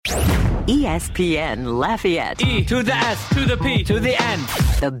ESPN Lafayette. E to the S to the P to the N.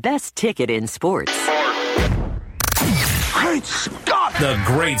 The best ticket in sports. Great Scott! The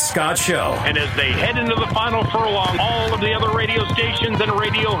Great Scott Show. And as they head into the final furlong, all of the other radio stations and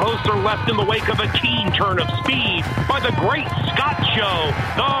radio hosts are left in the wake of a keen turn of speed by the Great Scott Show,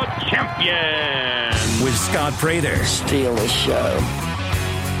 the champion. With Scott Prather. Steal the show.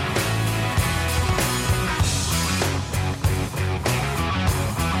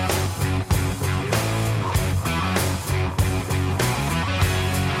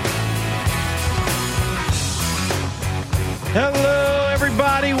 Hello,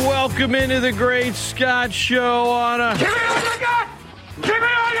 everybody. Welcome into the Great Scott Show on a Give me all you got! Give me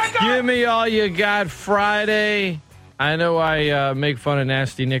all you got! Give Me All You Got Friday. I know I make fun of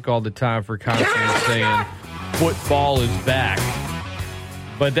Nasty Nick all the time for constantly saying football is back.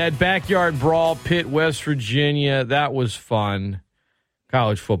 But that backyard brawl, Pitt, West Virginia, that was fun.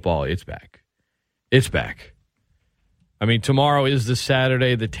 College football, it's back. It's back. I mean, tomorrow is the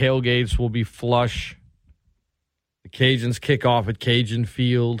Saturday. The tailgates will be flush. The Cajuns kick off at Cajun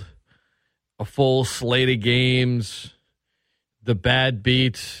Field. A full slate of games. The bad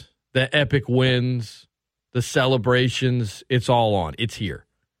beats. The epic wins. The celebrations. It's all on. It's here.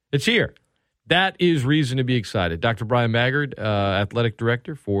 It's here. That is reason to be excited. Dr. Bryan Maggard, athletic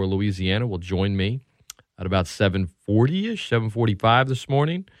director for Louisiana, will join me at about 7:40-ish, 7:45 this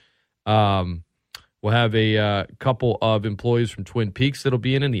morning. We'll have a couple of employees from Twin Peaks that'll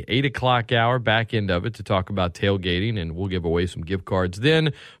be in the 8 o'clock hour, back end of it, to talk about tailgating, and we'll give away some gift cards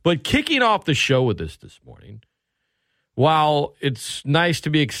then. But kicking off the show with us this morning, while it's nice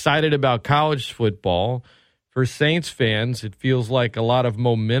to be excited about college football, for Saints fans, it feels like a lot of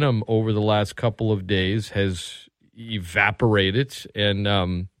momentum over the last couple of days has evaporated.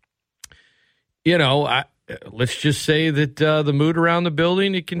 And, let's just say that the mood around the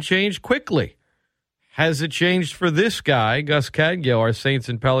building, it can change quickly. Has it changed for this guy, Gus Kattengell, our Saints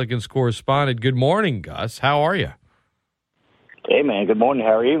and Pelicans correspondent? Good morning, Gus. How are you? Hey, man. Good morning.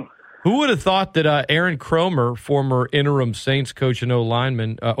 How are you? Who would have thought that Aaron Cromer, former interim Saints coach and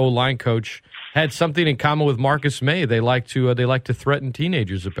O-line coach, had something in common with Marcus Maye? They like to threaten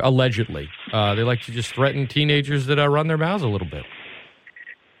teenagers, allegedly. They like to just threaten teenagers that run their mouths a little bit.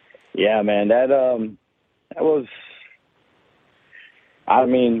 Yeah, man. That was. I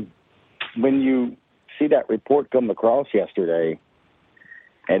mean, when you see that report come across yesterday,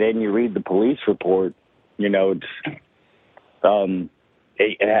 and then you read the police report, it's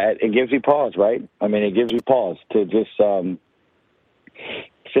it gives you pause, right? I mean, it gives you pause to just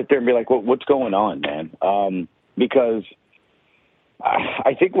sit there and be like, what's going on, man? Because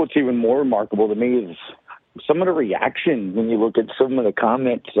I think what's even more remarkable to me is some of the reaction when you look at some of the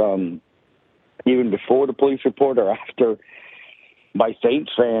comments, even before the police report or after, by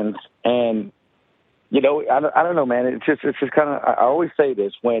Saints fans. And I don't know, man. It's just kind of. I always say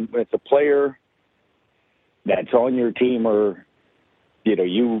this when it's a player that's on your team or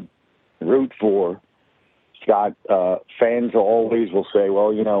you root for, Scott. Fans always will say,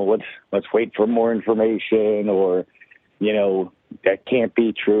 "Well, let's wait for more information," or that can't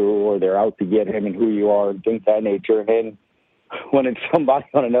be true, or they're out to get him and who you are and things of that nature. And when it's somebody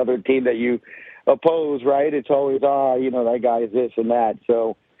on another team that you oppose, right? It's always that guy is this and that.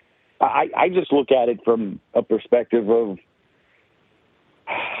 So. I just look at it from a perspective of,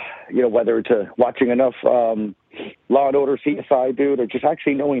 whether it's watching enough Law and Order CSI, dude, or just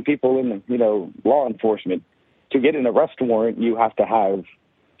actually knowing people in, law enforcement. To get an arrest warrant, you have to have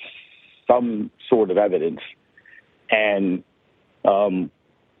some sort of evidence. And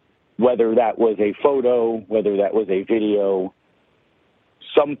whether that was a photo, whether that was a video,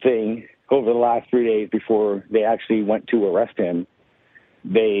 something over the last 3 days before they actually went to arrest him,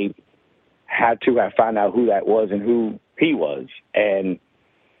 they had to have found out who that was and who he was. And,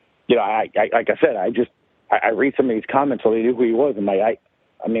 like I said, I read some of these comments so they knew who he was. And I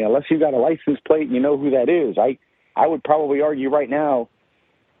mean, unless you got a license plate and you know who that is, I would probably argue right now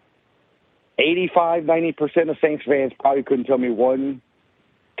 85-90% of Saints fans probably couldn't tell me one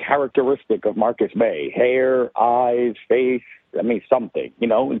characteristic of Marcus Maye. Hair, eyes, face, something,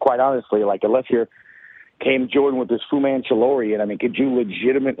 and quite honestly, unless you're Cam Jordan with this Fu Manchurian, could you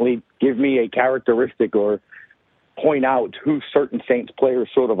legitimately give me a characteristic or point out who certain Saints players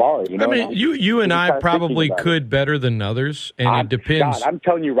sort of are. You know, I mean, you and I probably could better than others, and it depends. God, I'm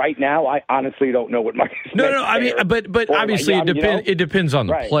telling you right now, I honestly don't know what Marcus. No. I mean, but obviously it depends. You know? It depends on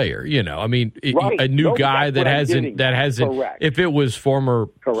the player. You know, I mean, a new guy that hasn't. Correct. If it was former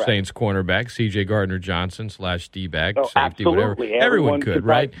Saints cornerback C.J. Gardner-Johnson / D-back safety, whatever, everyone could,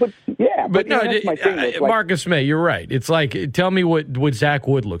 right? But no, Marcus Maye, you're right. It's like, tell me what Zach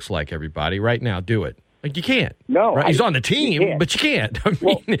Wood looks like. Everybody, right now, do it. Like, you can't. No. Right? He's on the team, but you can't. I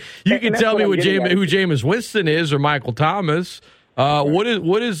mean, you can tell me who Jameis Winston is or Michael Thomas. What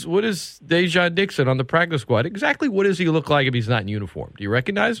is Dejon Dixon on the practice squad? Exactly what does he look like if he's not in uniform? Do you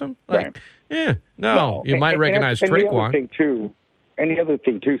recognize him? Like, yeah. No. You might recognize Traquan. And the other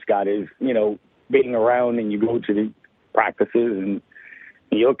thing, too, Scott, is, you know, being around and you go to the practices and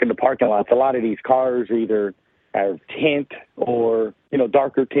you look in the parking lots, a lot of these cars either have tint or, you know,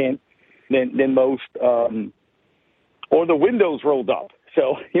 darker tint than most, or the windows rolled up.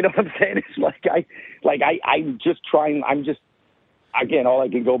 So, you know what I'm saying? It's I'm just trying, again, all I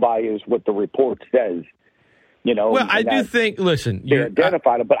can go by is what the report says, you know. Well, I do think, listen. They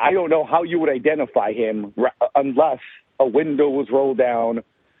identified him, but I don't know how you would identify him unless a window was rolled down,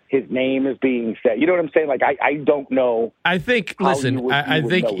 his name is being said. You know what I'm saying? Like, I don't know. I think, listen, I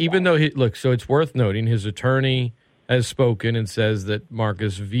think even though, so it's worth noting, his attorney has spoken and says that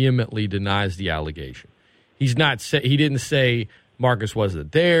Marcus vehemently denies the allegation. He didn't say Marcus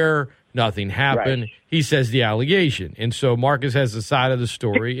wasn't there, nothing happened. Right. He says the allegation. And so Marcus has the side of the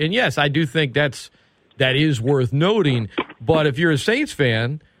story. And yes, I do think that is worth noting. But if you're a Saints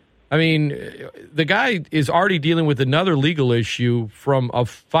fan, I mean, the guy is already dealing with another legal issue from a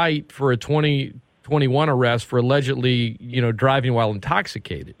fight for a 2021 arrest for allegedly, you know, driving while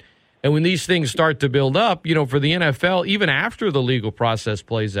intoxicated. And when these things start to build up, you know, for the NFL, even after the legal process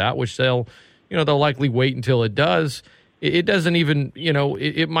plays out, which they'll likely wait until it does, it doesn't even, you know,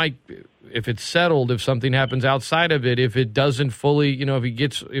 it might, if it's settled, if something happens outside of it, if it doesn't fully, you know,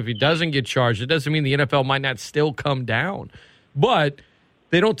 if he doesn't get charged, it doesn't mean the NFL might not still come down. But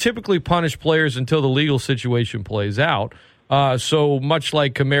they don't typically punish players until the legal situation plays out. So much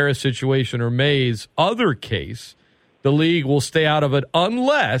like Kamara's situation or Maye's other case, the league will stay out of it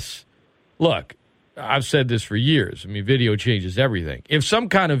unless, look, I've said this for years. I mean, video changes everything. If some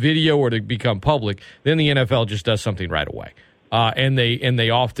kind of video were to become public, then the NFL just does something right away. And they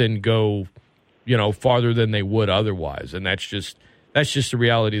often go, you know, farther than they would otherwise. And that's just the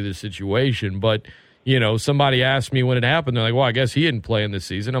reality of the situation. But, you know, somebody asked me when it happened, they're like, well, I guess he didn't play in this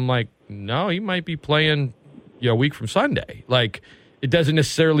season. I'm like, no, he might be playing, you know, a week from Sunday. Like, it doesn't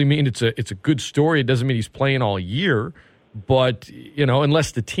necessarily mean it's a good story. It doesn't mean he's playing all year. But, you know,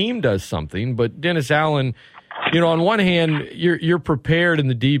 unless the team does something. But Dennis Allen, you know, on one hand, you're prepared in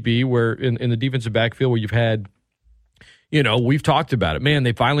the DB, where in the defensive backfield where you've had, you know, we've talked about it. Man,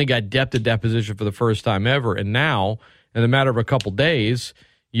 they finally got depth at that position for the first time ever. And now, in the matter of a couple days,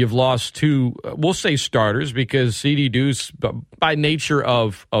 you've lost two, we'll say starters, because C.D. Deuce, by nature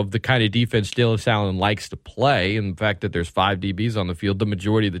of the kind of defense Dennis Allen likes to play, and the fact that there's 5 DBs on the field, the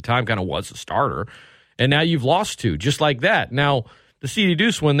majority of the time kind of was a starter. And now you've lost 2, just like that. Now, the C.D.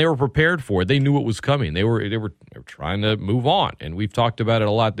 Deuce one, they were prepared for it. They knew it was coming. They were trying to move on, and we've talked about it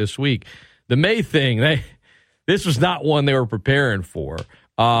a lot this week. The Maye thing, this was not one they were preparing for.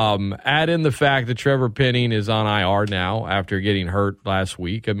 Add in the fact that Trevor Penning is on IR now after getting hurt last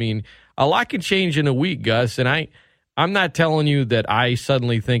week. I mean, a lot can change in a week, Gus, and I'm not telling you that I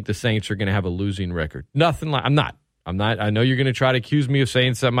suddenly think the Saints are going to have a losing record. Nothing like I'm not. I know you're going to try to accuse me of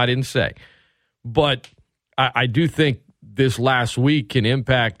saying something I didn't say. But I do think this last week can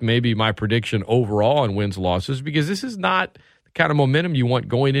impact maybe my prediction overall on wins, losses, because this is not the kind of momentum you want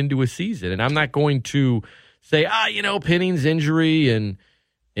going into a season. And I'm not going to say, you know, Penning's injury and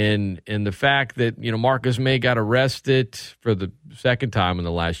the fact that, you know, Marcus Maye got arrested for the second time in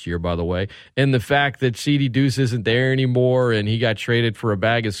the last year, by the way, and the fact that C.D. Deuce isn't there anymore and he got traded for a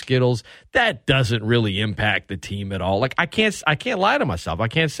bag of Skittles, that doesn't really impact the team at all. Like, I can't lie to myself. I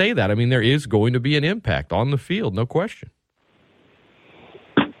can't say that. I mean, there is going to be an impact on the field, no question.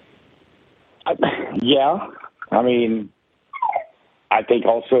 Yeah. I mean, I think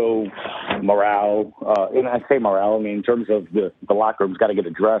also morale, and I say morale, I mean, in terms of the locker room's got to get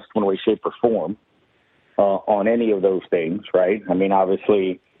addressed one way, shape, or form on any of those things, right? I mean,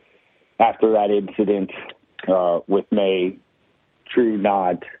 obviously, after that incident with Maye, true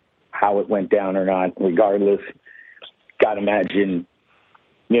not how it went down or not, regardless, got to imagine,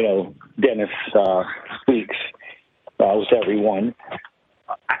 you know, Dennis speaks with everyone.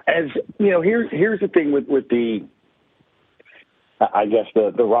 As you know, here's the thing with the I guess,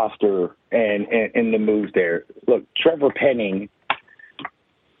 the roster and the moves there. Look, Trevor Penning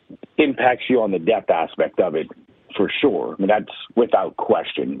impacts you on the depth aspect of it for sure. I mean, that's without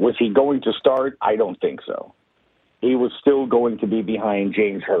question. Was he going to start? I don't think so. He was still going to be behind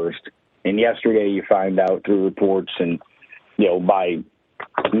James Hurst. And yesterday you find out through reports and, by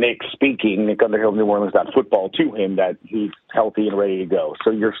Nick Underhill of New Orleans.football to him that he's healthy and ready to go.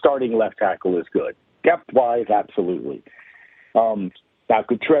 So your starting left tackle is good. Depth-wise, absolutely. Now,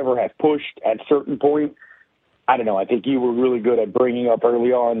 could Trevor have pushed at a certain point? I don't know. I think you were really good at bringing up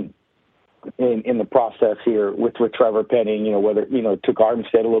early on in the process here with Trevor Penning, whether, it took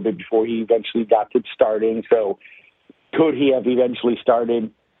Armstead a little bit before he eventually got to starting. So could he have eventually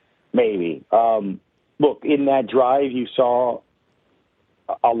started? Maybe. Look, in that drive, you saw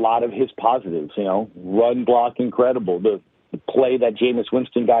a lot of his positives, run block incredible. The play that Jameis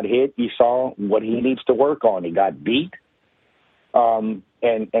Winston got hit, you saw what he needs to work on. He got beat. And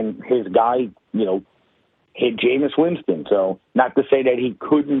his guy, hit Jameis Winston. So not to say that he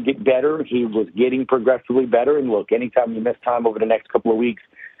couldn't get better. He was getting progressively better. And look, anytime you miss time over the next couple of weeks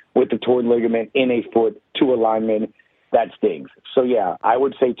with the torn ligament in a foot to a lineman, that stings. So, yeah, I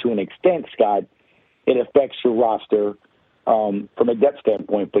would say to an extent, Scott, it affects your roster from a depth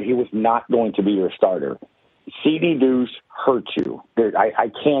standpoint, but he was not going to be your starter. CD Deuce hurt you. I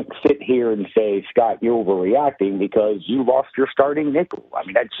can't sit here and say, Scott, you're overreacting because you lost your starting nickel. I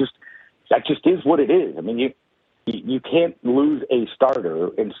mean, that just is what it is. I mean, you can't lose a starter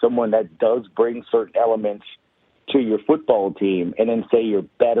in someone that does bring certain elements to your football team and then say you're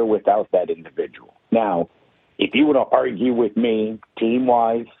better without that individual. Now, if you want to argue with me,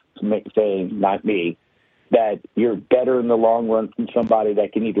 team-wise, saying, not me, that you're better in the long run from somebody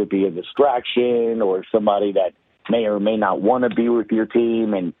that can either be a distraction or somebody that may or may not want to be with your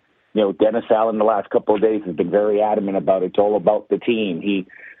team. And, Dennis Allen the last couple of days has been very adamant about it. It's all about the team. He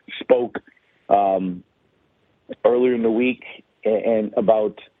spoke earlier in the week and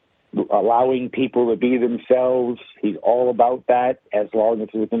about allowing people to be themselves. He's all about that as long as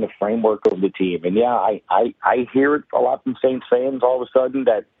it's within the framework of the team. And, yeah, I hear it a lot from Saints fans all of a sudden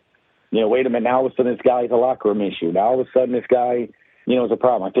that, wait a minute, now all of a sudden this guy's a locker room issue. Now all of a sudden this guy, is a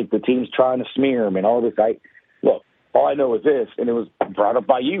problem. I think the team's trying to smear him and all this. Look, all I know is this, and it was brought up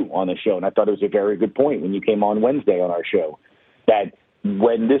by you on the show, and I thought it was a very good point when you came on Wednesday on our show, that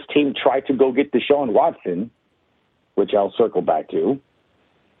when this team tried to go get Deshaun Watson, which I'll circle back to,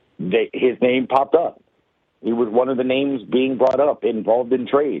 his name popped up. He was one of the names being brought up, involved in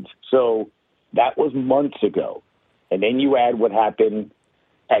trades. So that was months ago. And then you add what happened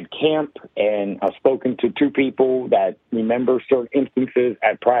at camp, and I've spoken to two people that remember certain instances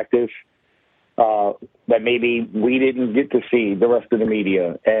at practice that maybe we didn't get to see the rest of the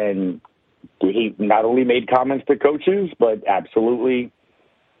media. And he not only made comments to coaches, but absolutely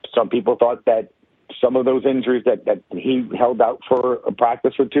some people thought that some of those injuries that he held out for a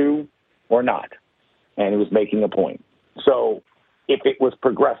practice or two were not. And he was making a point. So if it was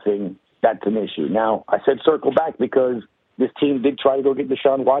progressing, that's an issue. Now, I said circle back because this team did try to go get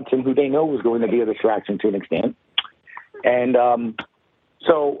Deshaun Watson, who they know was going to be a distraction to an extent. And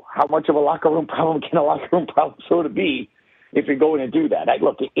so how much of a locker room problem can a locker room problem sort of be if you're going to do that?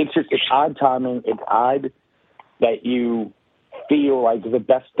 Look, it's odd timing. It's odd that you feel like the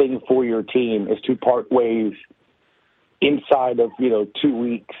best thing for your team is to part ways inside of 2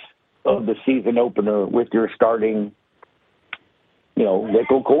 weeks of the season opener with your starting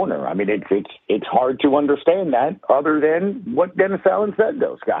nickel corner. I mean, it's hard to understand that other than what Dennis Allen said,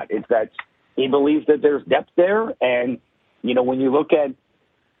 though, Scott. It's that he believes that there's depth there, and when you look at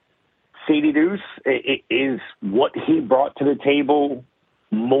CD Deuce, it is what he brought to the table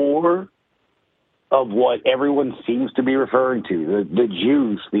more of what everyone seems to be referring to, the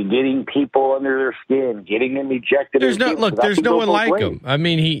juice, the getting people under their skin, getting them ejected. There's no one like him. I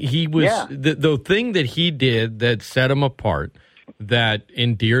mean, he was the thing that he did that set him apart, that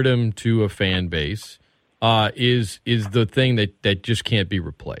endeared him to a fan base, is the thing that just can't be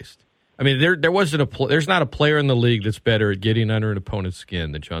replaced. I mean, there's not a player in the league that's better at getting under an opponent's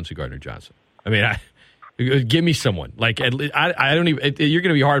skin than Chauncey Gardner-Johnson. I mean, give me someone. Like, I don't even. You're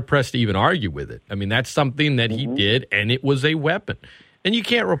going to be hard pressed to even argue with it. I mean, that's something that he did, and it was a weapon, and you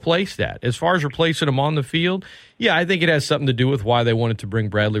can't replace that. As far as replacing him on the field, yeah, I think it has something to do with why they wanted to bring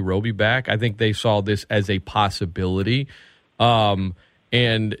Bradley Roby back. I think they saw this as a possibility, and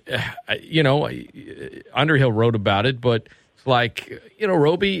Underhill wrote about it, but it's like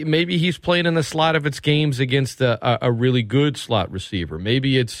Roby. Maybe he's playing in the slot if it's games against a really good slot receiver.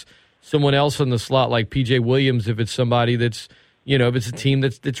 Maybe it's someone else in the slot like P.J. Williams if it's somebody that's, if it's a team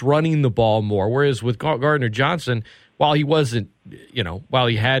that's running the ball more. Whereas with Gardner-Johnson, while he wasn't, while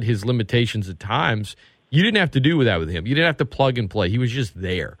he had his limitations at times, you didn't have to do that with him. You didn't have to plug and play. He was just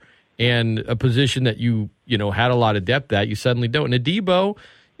there. And a position that you had a lot of depth at, you suddenly don't. And Adebo,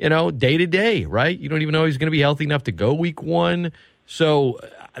 day to day, right? You don't even know he's going to be healthy enough to go week one. So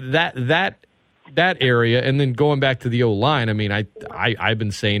that area, and then going back to the O-line, I mean, I've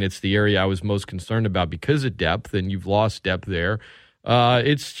been saying it's the area I was most concerned about because of depth, and you've lost depth there.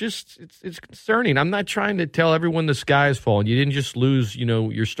 It's concerning. I'm not trying to tell everyone the sky is falling. You didn't just lose,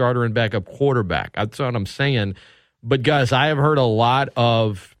 your starter and backup quarterback. That's what I'm saying. But, Gus, I have heard a lot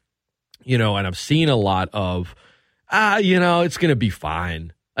of, and I've seen a lot of, it's going to be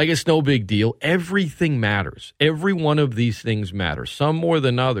fine. Like, it's no big deal. Everything matters. Every one of these things matters, some more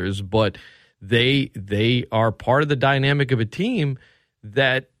than others, but they are part of the dynamic of a team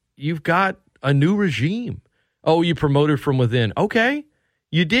that you've got a new regime. Oh, you promoted from within. Okay,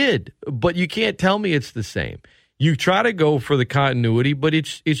 you did, but you can't tell me it's the same. You try to go for the continuity, but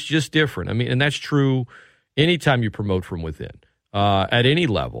it's just different. I mean, and that's true anytime you promote from within. At any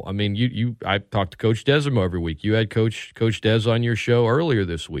level. I mean, I talked to Coach Desimo every week. You had Coach Des on your show earlier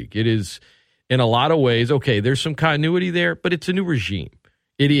this week. It is, in a lot of ways, okay, there's some continuity there, but it's a new regime.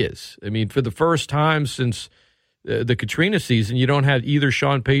 It is. I mean, for the first time since the Katrina season, you don't have either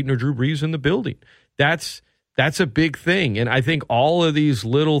Sean Payton or Drew Brees in the building. That's a big thing. And I think all of these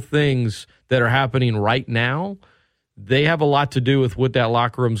little things that are happening right now, they have a lot to do with what that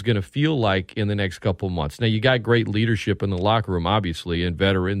locker room is going to feel like in the next couple of months. Now, you got great leadership in the locker room, obviously, and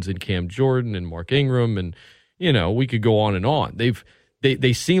veterans in Cam Jordan and Mark Ingram, and, we could go on and on.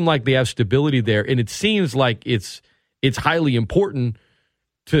 They seem like they have stability there, and it seems like it's highly important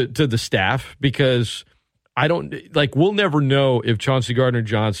to the staff because we'll never know if Chauncey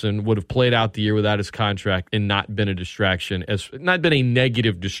Gardner-Johnson would have played out the year without his contract and not been a distraction, not been a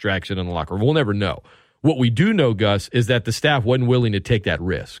negative distraction in the locker room. We'll never know. What we do know, Gus, is that the staff wasn't willing to take that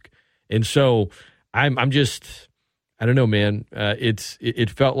risk. And so I'm just, I don't know, man. It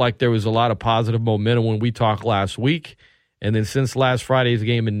felt like there was a lot of positive momentum when we talked last week. And then since last Friday's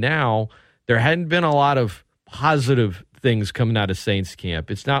game and now, there hadn't been a lot of positive things coming out of Saints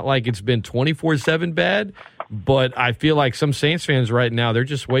camp. It's not like it's been 24/7 bad, but I feel like some Saints fans right now, they're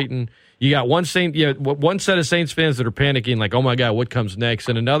just waiting. You got one set of Saints fans that are panicking, like, oh, my God, what comes next?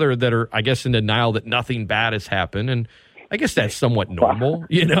 And another that are, I guess, in denial that nothing bad has happened. And I guess that's somewhat normal,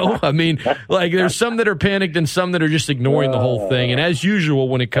 I mean, like, there's some that are panicked and some that are just ignoring the whole thing. And as usual,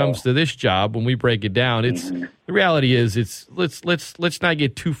 when it comes to this job, when we break it down, the reality is let's not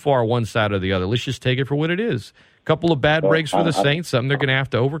get too far one side or the other. Let's just take it for what it is. A couple of bad breaks for the Saints, something they're going to have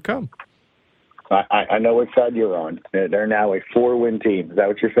to overcome. I know what side you're on. They're now a 4-win team. Is that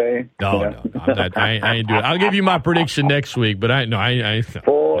what you're saying? No, I'm not, I ain't doing it. I'll give you my prediction next week, but I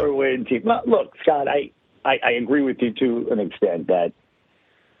 4-win team. Look, Scott, I agree with you to an extent that,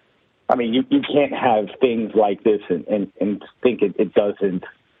 I mean, you can't have things like this and think it doesn't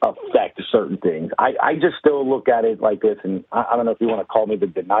affect certain things. I just still look at it like this, and I don't know if you want to call me the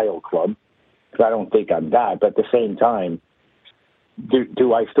denial club, because I don't think I'm that, but at the same time,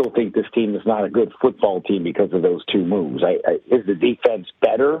 do I still think this team is not a good football team because of those two moves? Is the defense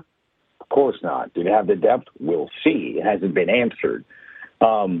better? Of course not. Do they have the depth? We'll see. It hasn't been answered.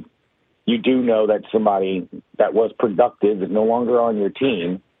 You do know that somebody that was productive is no longer on your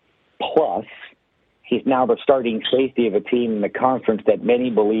team. Plus, he's now the starting safety of a team in the conference that many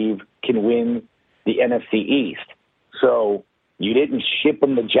believe can win the NFC East. So you didn't ship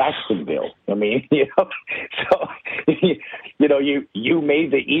him to Jacksonville. I mean, so you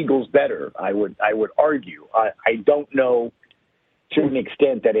made the Eagles better. I would argue. I don't know to an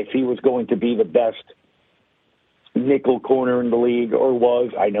extent that if he was going to be the best nickel corner in the league or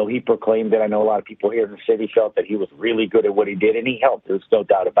was. I know he proclaimed it. I know a lot of people here in the city felt that he was really good at what he did, and he helped. There's no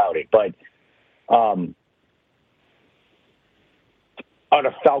doubt about it. But are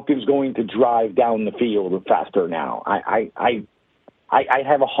the Falcons going to drive down the field faster now? I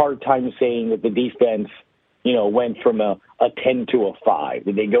have a hard time saying that the defense, went from a 10 to a 5.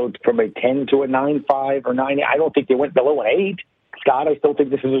 Did they go from a 10 to a 9.5 or 9? I don't think they went below an 8. Scott, I still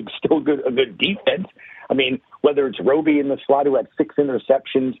think this is still a good defense. I mean, whether it's Roby in the slot who had 6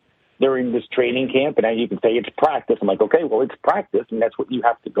 interceptions during this training camp, and you can say it's practice. I'm like, okay, well, it's practice, and that's what you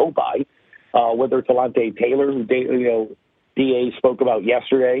have to go by. Whether it's Alante Taylor, who DA spoke about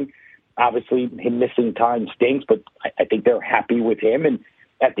yesterday, obviously him missing time stinks, but I think they're happy with him. And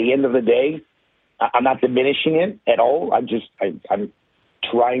at the end of the day, I'm not diminishing it at all. I'm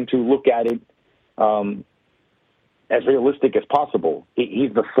trying to look at it as realistic as possible.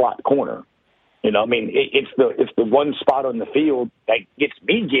 He's the slot corner. I mean, it's the one spot on the field that gets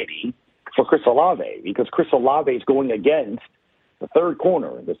me giddy for Chris Olave, because Chris Olave is going against the third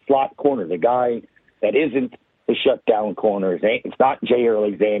corner, the slot corner, the guy that isn't the shutdown corner. It's not Jay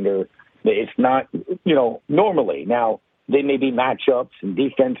Alexander. It's not, normally. Now, they may be matchups and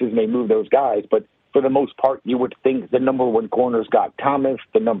defenses may move those guys, but for the most part, you would think the number one corner's got Thomas,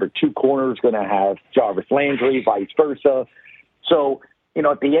 the number two corner's going to have Jarvis Landry, vice versa. So,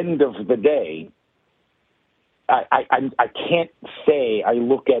 at the end of the day, I can't say I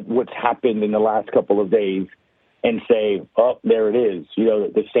look at what's happened in the last couple of days and say, oh, there it is.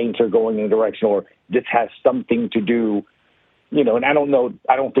 The Saints are going in a direction, or this has something to do, and I don't know.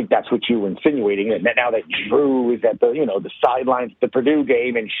 I don't think that's what you were insinuating. And now that Drew is at the sidelines at the Purdue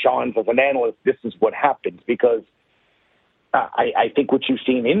game and Sean's as an analyst, this is what happens, because I think what you've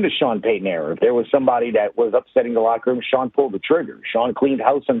seen in the Sean Payton era, if there was somebody that was upsetting the locker room, Sean pulled the trigger. Sean cleaned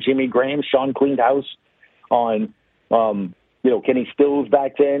house on Jimmy Graham. Sean cleaned house on, Kenny Stills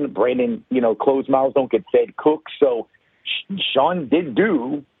back then. Brandon, closed mouths don't get fed cooks. So Sean did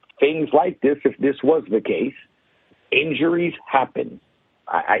do things like this if this was the case. Injuries happen.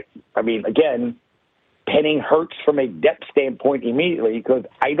 I mean, again, Penning hurts from a depth standpoint immediately because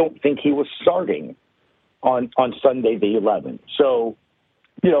I don't think he was starting on Sunday the 11th. So,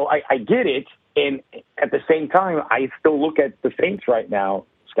 I get it. And at the same time, I still look at the Saints right now,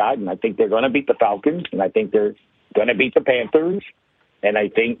 Scott, and I think they're going to beat the Falcons, and I think they're going to beat the Panthers, and I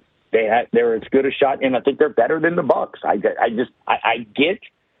think they're as good a shot, and I think they're better than the Bucs. I get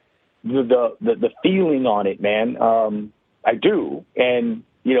the feeling on it, man. I do, and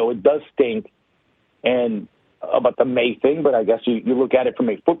it does stink, and about the Maye thing, but I guess you look at it from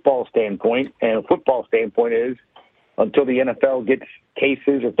a football standpoint, and a football standpoint is until the NFL gets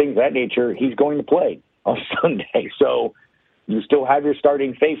cases or things of that nature, he's going to play on Sunday. So you still have your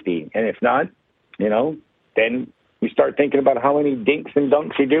starting safety, and if not, then you start thinking about how many dinks and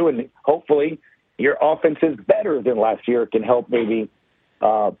dunks you do, and hopefully your offense is better than last year. It can help maybe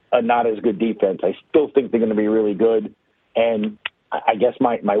a not as good defense. I still think they're going to be really good, and I guess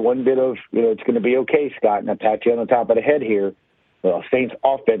my one bit of, it's going to be okay, Scott, and I pat you on the top of the head here. The Saints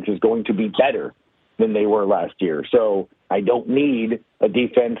offense is going to be better than they were last year. So I don't need a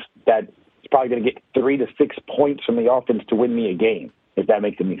defense that's probably going to get 3 to 6 points from the offense to win me a game, if that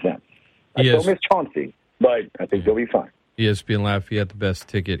makes any sense. I still miss Chauncey, but I think they'll be fine. ESPN Lafayette, the best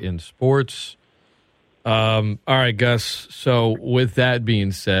ticket in sports. All right, Gus. So with that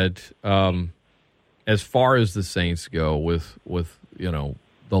being said, as far as the Saints go with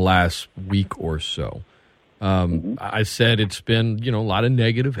the last week or so, I said it's been, a lot of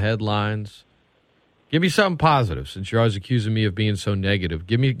negative headlines. Give me something positive, since you're always accusing me of being so negative.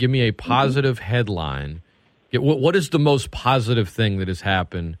 Give me a positive headline. What is the most positive thing that has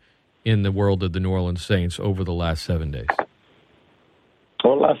happened in the world of the New Orleans Saints over the last 7 days?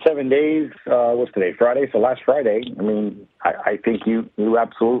 Well, the last 7 days, what's today? Friday? So last Friday, I mean, I think you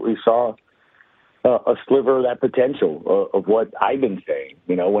absolutely saw a sliver of that potential of what I've been saying,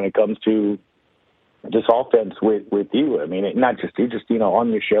 when it comes to this offense with you. I mean, not just you, just,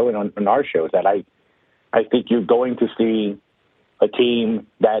 on your show and on our shows, that I think you're going to see a team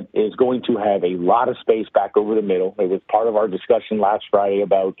that is going to have a lot of space back over the middle. It was part of our discussion last Friday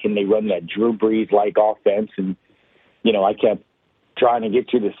about can they run that Drew Brees-like offense. And, I kept trying to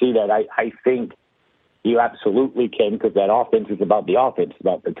get you to see that. I think you absolutely can, because that offense is about the offense,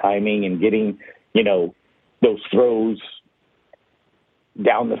 about the timing and getting, those throws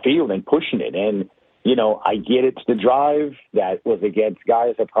down the field and pushing it. And, I get it's the drive that was against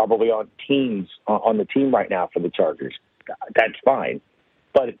guys that are probably on the team right now for the Chargers. That's fine.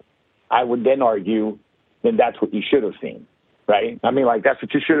 But I would then argue then that's what you should have seen, right? I mean, that's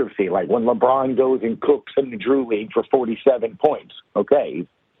what you should have seen. Like when LeBron goes and cooks in the Drew League for 47 points. Okay, he's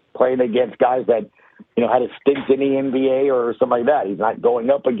playing against guys that, had a stint in the NBA or something like that. He's not going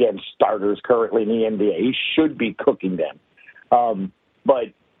up against starters currently in the NBA. He should be cooking them.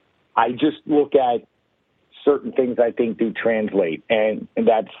 But I just look at certain things I think do translate, and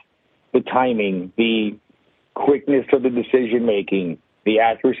that's the timing, the quickness of the decision-making, the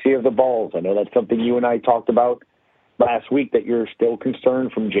accuracy of the balls. I know that's something you and I talked about last week, that you're still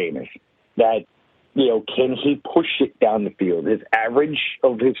concerned from Jameis, that, can he push it down the field? His average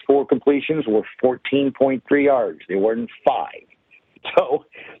of his 4 completions were 14.3 yards. They weren't 5. So,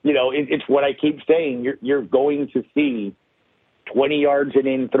 it's what I keep saying. You're going to see 20 yards and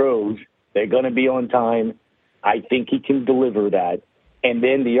in throws. They're going to be on time. I think he can deliver that. And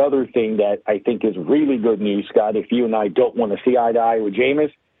then the other thing that I think is really good news, Scott, if you and I don't want to see eye to eye with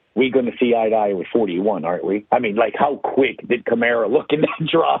Jameis, we're going to see eye to eye with 41, aren't we? I mean, how quick did Kamara look in that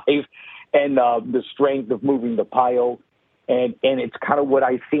drive, and the strength of moving the pile, And it's kind of what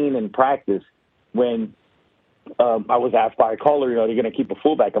I've seen in practice when I was asked by a caller, they're going to keep a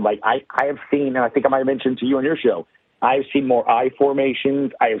fullback. I'm like, I have seen, and I think I might have mentioned to you on your show, I've seen more I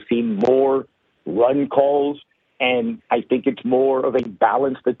formations. I have seen more run calls. And I think it's more of a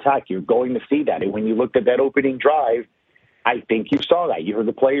balanced attack. You're going to see that. And when you looked at that opening drive, I think you saw that. You heard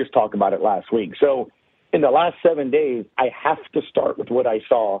the players talk about it last week. So in the last 7 days, I have to start with what I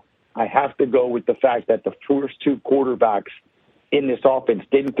saw. I have to go with the fact that the first two quarterbacks in this offense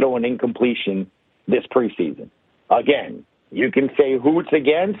didn't throw an incompletion this preseason. Again, you can say who it's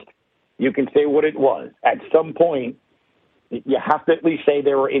against. You can say what it was. At some point, you have to at least say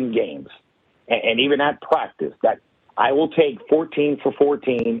they were in games. And even at practice, that I will take 14 for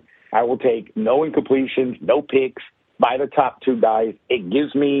 14. I will take no incompletions, no picks by the top two guys. It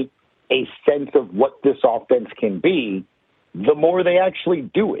gives me a sense of what this offense can be the more they actually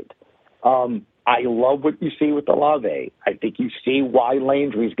do it. I love what you see with Olave. I think you see why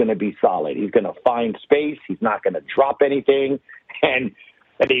Landry's going to be solid. He's going to find space. He's not going to drop anything. And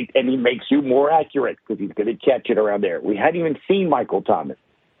he makes you more accurate because he's going to catch it around there. We hadn't even seen Michael Thomas.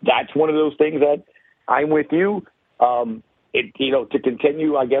 That's one of those things that I'm with you. To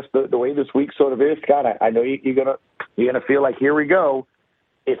continue, I guess, the way this week sort of is, Scott, I know you're gonna feel like, here we go.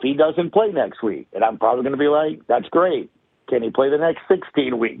 If he doesn't play next week, and I'm probably going to be like, that's great. Can he play the next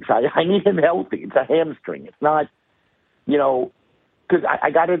 16 weeks? I need him healthy. It's a hamstring. It's not, because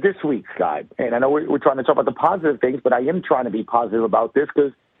I got it this week, Scott. And I know we're trying to talk about the positive things, but I am trying to be positive about this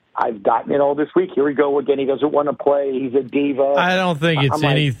because I've gotten it all this week. Here we go again. He doesn't want to play. He's a diva. I don't think it's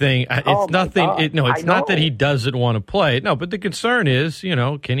anything. It's nothing. It's not that he doesn't want to play. No, but the concern is,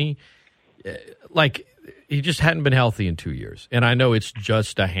 can he, he just hadn't been healthy in 2 years. And I know it's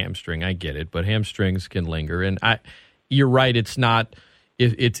just a hamstring. I get it, but hamstrings can linger. And you're right. It's not,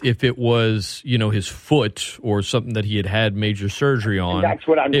 if it was, his foot or something that he had major surgery on, that's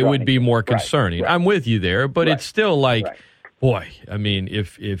what it would be more concerning. Right. I'm with you there, but it's still like, boy, I mean,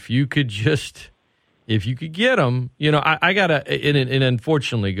 if you could get him, I gotta, and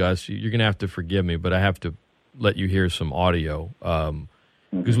unfortunately, Gus, you're gonna have to forgive me, but I have to let you hear some audio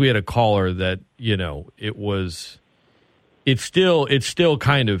because we had a caller that it's still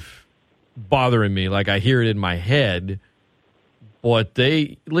kind of bothering me. Like I hear it in my head, but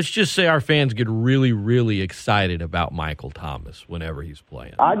let's just say our fans get really, really excited about Michael Thomas whenever he's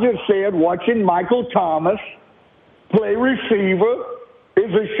playing. I just said watching Michael Thomas play receiver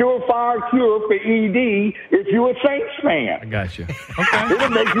is a surefire cure for ED if you're a Saints fan. I got you. Okay. It'll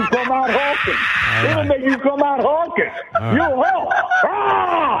make you come out hawking. You'll help.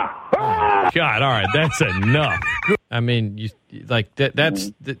 God, all right, that's enough. I mean,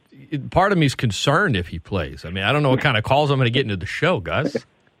 that's part of me is concerned if he plays. I mean, I don't know what kind of calls I'm going to get into the show, Gus.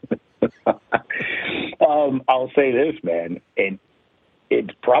 I'll say this, man, and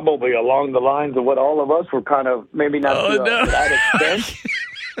it's probably along the lines of what all of us were kind of, maybe not to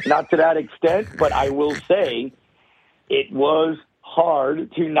that extent, but I will say it was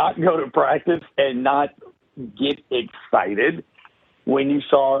hard to not go to practice and not get excited when you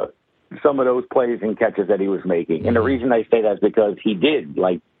saw some of those plays and catches that he was making. And the reason I say that is because he did,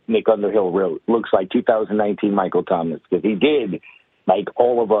 like Nick Underhill wrote, looks like 2019 Michael Thomas, because he did, like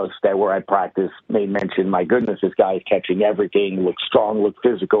all of us that were at practice made mention, my goodness, this guy's catching everything, looks strong, looks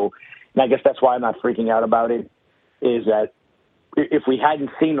physical. And I guess that's why I'm not freaking out about it, is that if we hadn't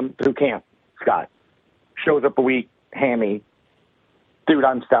seen him through camp, Scott, shows up a week, hammy, dude,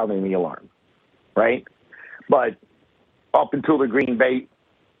 I'm sounding the alarm, right? But up until the Green Bay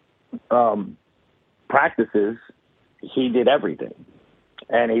practices, he did everything.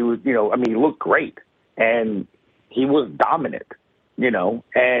 And he was, he looked great. And he was dominant.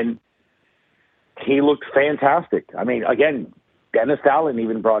 And he looked fantastic. I mean, again, Dennis Allen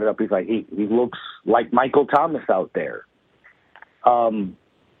even brought it up. He's like, he looks like Michael Thomas out there. I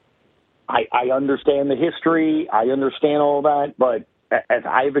understand the history. I understand all that. But as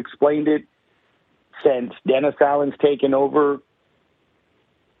I've explained it, since Dennis Allen's taken over,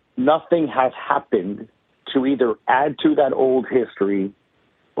 nothing has happened to either add to that old history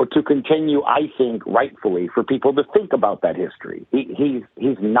or to continue, I think, rightfully, for people to think about that history.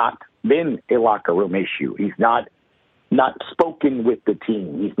 He's not been a locker room issue. He's not spoken with the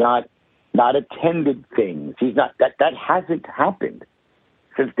team. He's not attended things. He's not that hasn't happened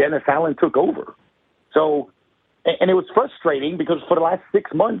since Dennis Allen took over. So, and it was frustrating because for the last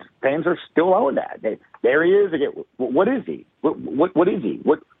 6 months, fans are still on that. There he is again. What is he? What is he?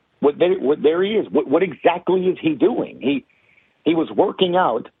 There he is. What exactly is he doing? He was working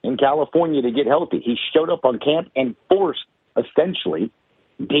out in California to get healthy. He showed up on camp and forced, essentially,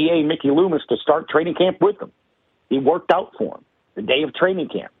 DA Mickey Loomis to start training camp with him. He worked out for him the day of training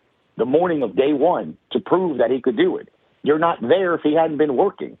camp, the morning of day one, to prove that he could do it. You're not there if he hadn't been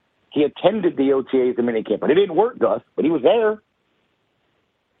working. He attended the OTAs and minicamp, but it didn't work, Gus, but he was there.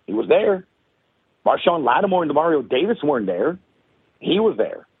 He was there. Marshawn Lattimore and Demario Davis weren't there. He was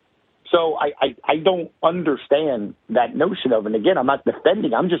there. So I don't understand that notion of, and again, I'm not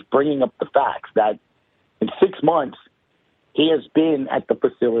defending, I'm just bringing up the facts that in 6 months, he has been at the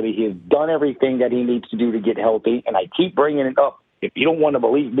facility. He has done everything that he needs to do to get healthy, and I keep bringing it up. If you don't want to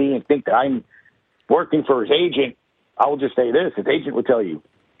believe me and think that I'm working for his agent, I will just say this. His agent would tell you,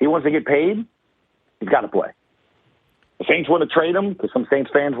 he wants to get paid, he's got to play. The Saints want to trade him, because some Saints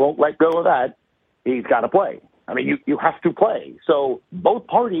fans won't let go of that. He's got to play. I mean, you have to play. So both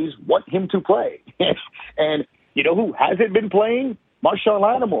parties want him to play. And you know who hasn't been playing? Marshawn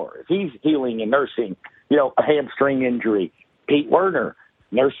Lattimore. He's healing and nursing, a hamstring injury. Pete Werner,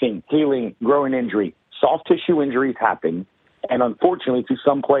 nursing, healing, growing injury. Soft tissue injuries happen. And unfortunately, to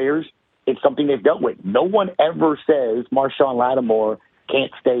some players, it's something they've dealt with. No one ever says Marshawn Lattimore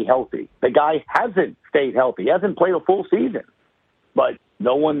can't stay healthy. The guy hasn't stayed healthy. He hasn't played a full season. But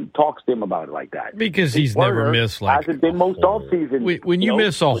no one talks to him about it like that. Because he's never missed hasn't been most off season. When you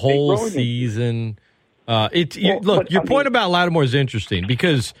miss a whole season, your point about Lattimore is interesting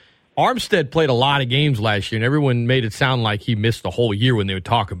because Armstead played a lot of games last year, and everyone made it sound like he missed the whole year when they would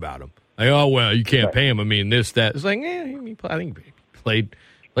talk about him. Like, oh well, you can't pay him. I mean, this, that. It's like, I think he played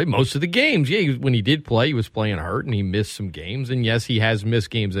most of the games. Yeah, when he did play, he was playing hurt, and he missed some games. And yes, he has missed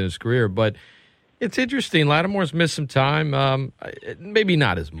games in his career, but. It's interesting. Lattimore's missed some time, maybe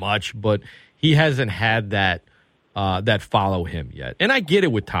not as much, but he hasn't had that follow him yet. And I get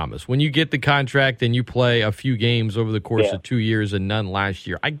it with Thomas. When you get the contract and you play a few games over the course of 2 years and none last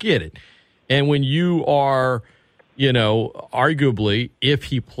year, I get it. And when you are, arguably, if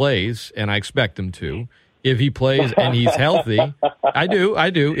he plays, and I expect him to, if he plays and he's healthy, I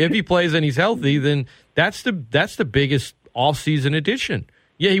do. If he plays and he's healthy, then that's the biggest offseason addition.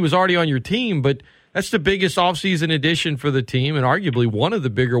 Yeah, he was already on your team, but that's the biggest offseason addition for the team and arguably one of the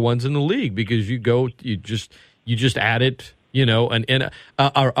bigger ones in the league because you just added,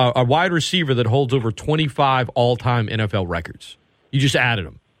 a wide receiver that holds over 25 all-time NFL records. You just added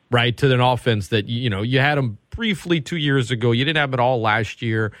him, right, to an offense that, you had him briefly 2 years ago. You didn't have it all last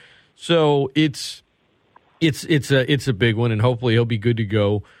year. So it's a big one, and hopefully he'll be good to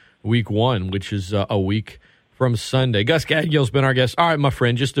go week one, which is a week from Sunday. Gus Kattengell's been our guest. All right, my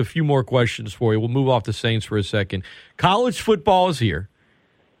friend, just a few more questions for you. We'll move off the Saints for a second. College football is here,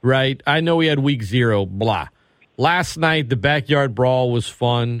 right? I know we had week 0, blah. Last night, the backyard brawl was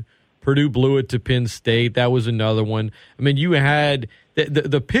fun. Purdue blew it to Penn State. That was another one. I mean, you had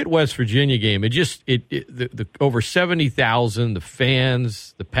the Pitt West Virginia game. The over 70,000, the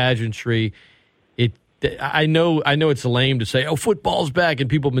fans, the pageantry. I know it's lame to say, oh, football's back, and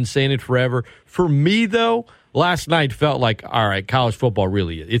people have been saying it forever. For me, though, last night felt like, all right, college football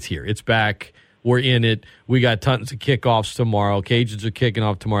it's here. It's back. We're in it. We got tons of kickoffs tomorrow. Cajuns are kicking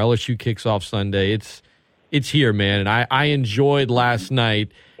off tomorrow. LSU kicks off Sunday. It's here, man. And I enjoyed last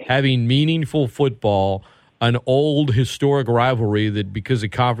night having meaningful football, an old historic rivalry that because of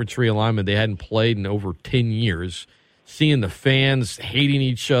conference realignment they hadn't played in over 10 years. Seeing the fans hating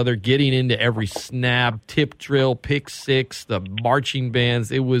each other, getting into every snap, tip drill, pick six, the marching bands.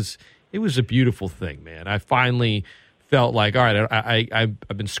 It was a beautiful thing, man. I finally felt like, all right,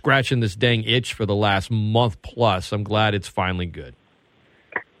 I've been scratching this dang itch for the last month plus. I'm glad it's finally good.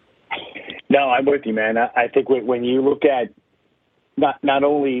 No, I'm with you, man. I think when you look at not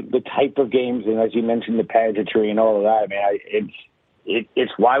only the type of games, and as you mentioned, the pageantry and all of that, man,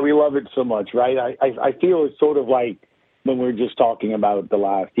 it's why we love it so much, right? I feel it's sort of like, when we were just talking about the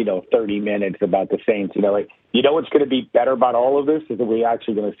last, 30 minutes about the Saints, what's going to be better about all of this is that we're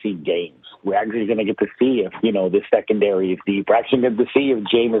actually going to see games. We're actually going to get to see if, the secondary is deep. We're actually going to see if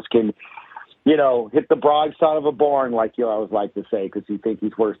Jameis can, hit the broadside of a barn, like you always like to say, because you think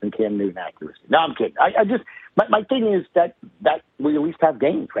he's worse than Cam Newton accuracy. No, I'm kidding. My thing is that we at least have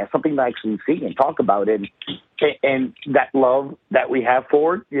games. We have something to actually see and talk about it. And that love that we have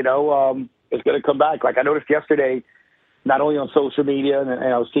for it, is going to come back. Like I noticed yesterday, not only on social media, and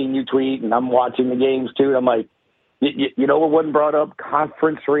I was seeing you tweet, and I'm watching the games too. And I'm like, what wasn't brought up?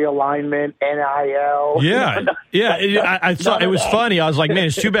 Conference realignment, NIL. Yeah. I thought it was funny. I was like, man,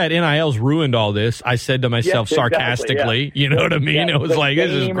 it's too bad NIL's ruined all this. I said to myself sarcastically, exactly, you know what I mean? It was like, this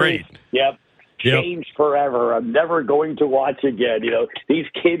is great. Changed forever. I'm never going to watch again. These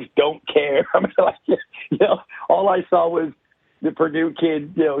kids don't care. All I saw was the Purdue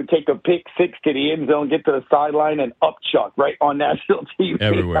kid, take a pick six to the end zone, get to the sideline, and upchuck right on national TV.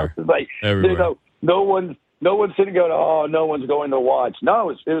 Everywhere. Like, everywhere. No one's no one's sitting going, oh, no one's going to watch. No,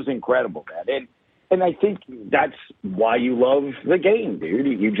 it was incredible, man. And I think that's why you love the game,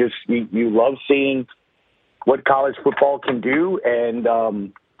 dude. You love seeing what college football can do. And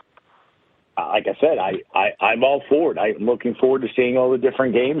like I said, I'm all for it. I'm looking forward to seeing all the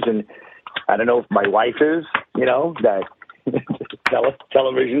different games. And I don't know if my wife is, that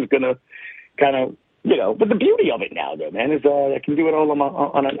television is going to kind of, but the beauty of it now, though, man, is I can do it all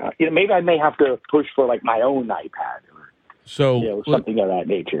on a, maybe I may have to push for like my own iPad or something of that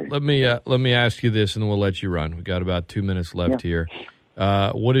nature. Let me ask you this, and then we'll let you run. We've got about 2 minutes left here.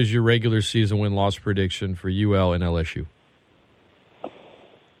 What is your regular season win-loss prediction for UL and LSU?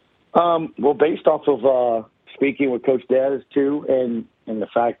 Well, based off of speaking with Coach Dez, too, and the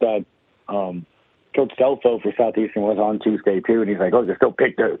fact that Coach Delfo for Southeastern was on Tuesday, too, and he's like, they still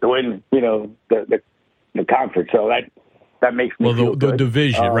picked to win, the conference. So that makes me feel the good.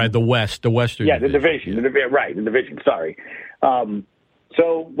 Division, right? The Western Yeah, division. the division. The division, sorry.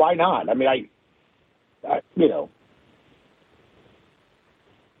 So why not? I mean, I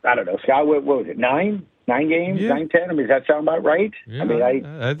don't know. Scott, what was it, 9 games, 9, 10? I mean, does that sound about right? Yeah, I mean,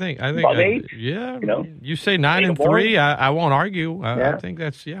 I think above 8? Yeah, you say 9 and 3. I won't argue. I think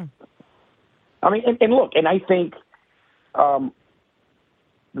that's I mean, and look, and I think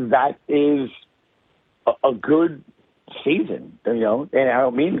that is a good season, and I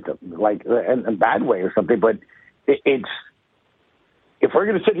don't mean it like in a bad way or something, but it's if we're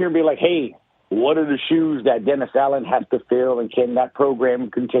going to sit here and be like, hey, what are the shoes that Dennis Allen has to fill, and can that program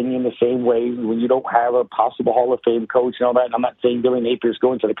continue in the same way when you don't have a possible Hall of Fame coach and all that? And I'm not saying Billy Napier's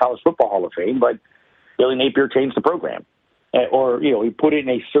going to the College Football Hall of Fame, but Billy Napier changed the program. Or, he put it in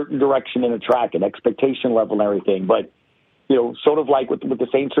a certain direction in a track, an expectation level and everything. But, sort of like what the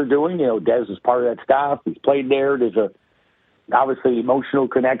Saints are doing, Dez is part of that staff. He's played there. There's obviously emotional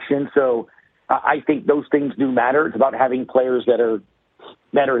connection. So I think those things do matter. It's about having players that are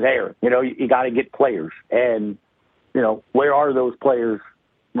there. You got to get players. And, where are those players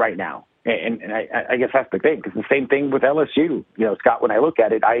right now? And I guess that's the thing. It's the same thing with LSU. Scott, when I look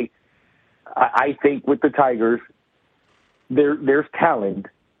at it, I think with the Tigers, there's talent.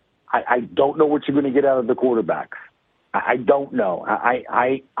 I don't know what you're going to get out of the quarterbacks. I don't know.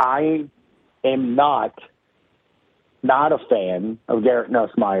 I am not a fan of Garrett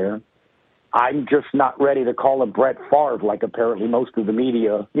Nussmeier. I'm just not ready to call him Brett Favre like apparently most of the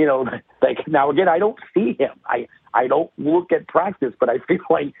media. Now again, I don't see him. I don't look at practice, but I feel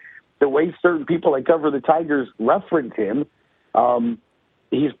like the way certain people that cover the Tigers reference him,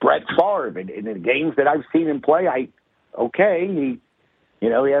 he's Brett Favre. And in the games that I've seen him play, he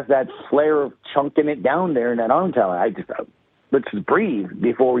has that flair of chunking it down there in that arm talent. Let's just breathe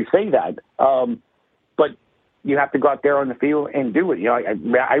before we say that. But you have to go out there on the field and do it.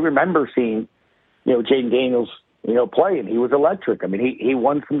 I remember seeing, Jaden Daniels, play, and he was electric. I mean, he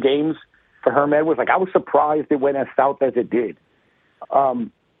won some games for Herm Edwards. I was surprised it went as south as it did.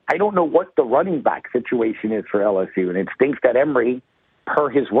 I don't know what the running back situation is for LSU, and it stinks that Emory, per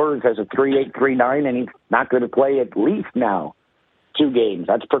his words, has a 3.8, 3.9, and he's not going to play at least now 2 games.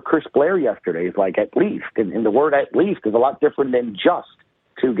 That's for Chris Blair yesterday. It's like at least, and the word at least is a lot different than just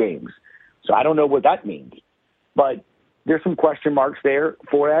 2 games. So I don't know what that means. But there's some question marks there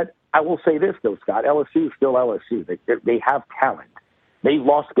for that. I will say this, though, Scott. LSU is still LSU. They have talent. They've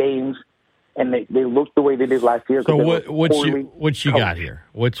lost games, and they look the way they did last year. So what you got here?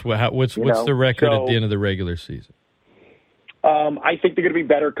 What's the record at the end of the regular season? I think they're going to be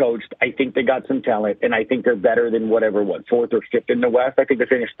better coached. I think they got some talent, and I think they're better than 4th or 5th in the West. I think they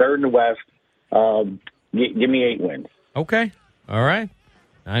finished 3rd in the West. Give me 8 wins. Okay. All right.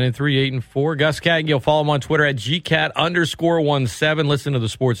 9-3, 8-4. Gus Kattengell, follow him on Twitter at GCat_17. Listen to the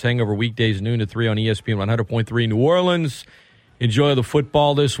Sports Hangover weekdays noon to 3 on ESPN 100.3 New Orleans. Enjoy the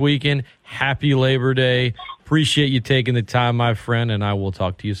football this weekend. Happy Labor Day. Appreciate you taking the time, my friend, and I will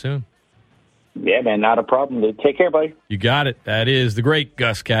talk to you soon. Yeah, man, not a problem. Take care, buddy. You got it. That is the great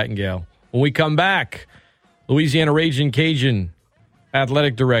Gus Kattengell. When we come back, Louisiana Ragin Cajun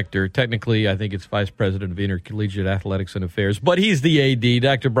athletic director. Technically, I think it's vice president of intercollegiate athletics and affairs, but he's the AD.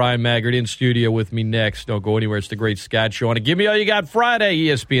 Dr. Bryan Maggard in studio with me next. Don't go anywhere. It's the Great Scott Show on a Gimmee All You Got Friday.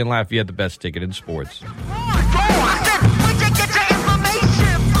 ESPN Lafayette, the best ticket in sports.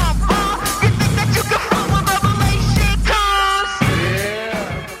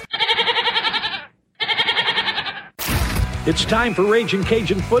 It's time for Ragin'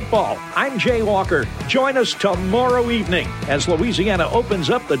 Cajun football. I'm Jay Walker. Join us tomorrow evening as Louisiana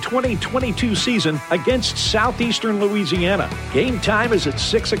opens up the 2022 season against Southeastern Louisiana. Game time is at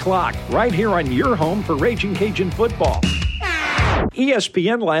 6 o'clock, right here on your home for Ragin' Cajun football.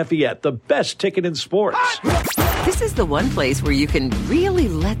 ESPN Lafayette, the best ticket in sports. This is the one place where you can really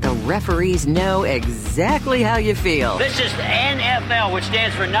let the referees know exactly how you feel. This is NFL, which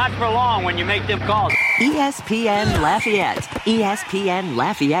stands for not for long when you make them calls. ESPN Lafayette,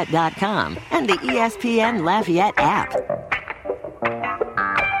 ESPNLafayette.com, and the ESPN Lafayette app.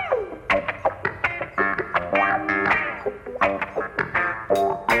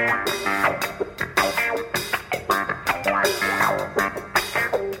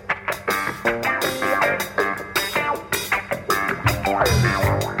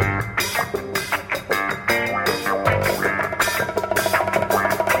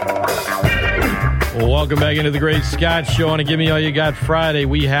 Welcome back into the Great Scott Show on a Gimme All You Got Friday.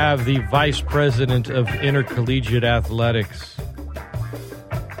 We have the Vice President of Intercollegiate Athletics,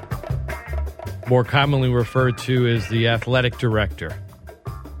 more commonly referred to as the Athletic Director.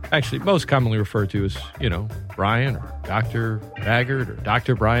 Actually, most commonly referred to as, Bryan or Dr. Maggard or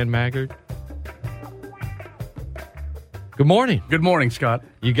Dr. Bryan Maggard. Good morning. Good morning, Scott.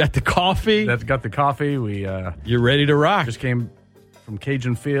 You got the coffee? That's got the coffee. You're ready to rock. Just came from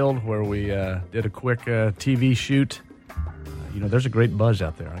Cajun Field where we did a quick TV shoot. There's a great buzz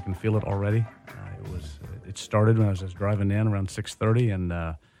out there. I can feel it already. It started when I was driving in around 6:30,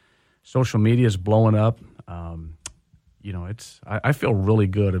 and social media is blowing up. I feel really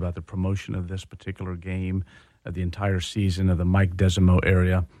good about the promotion of this particular game, of the entire season, of the Mike Desimo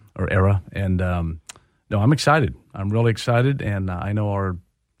era. And no, I'm excited. I'm really excited, and I know our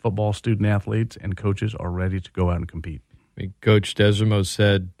football student athletes and coaches are ready to go out and compete. Coach Desimo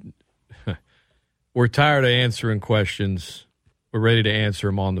said, we're tired of answering questions. We're ready to answer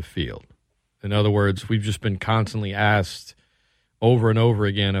them on the field. In other words, we've just been constantly asked over and over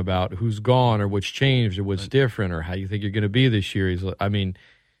again about who's gone or what's changed or what's different or how you think you're going to be this year. When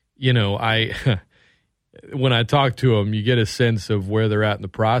I talk to them, you get a sense of where they're at in the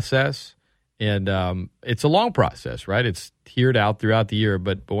process. And it's a long process, right? It's tiered out throughout the year.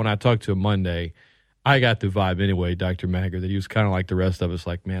 But when I talked to him Monday, I got the vibe anyway, Dr. Maggard, that he was kind of like the rest of us,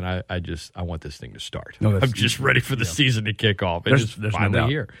 like, man, I want this thing to start. I'm just ready for the season to kick off. There's finally no doubt.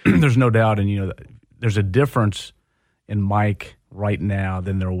 Here. There's no doubt. And, there's a difference in Mike right now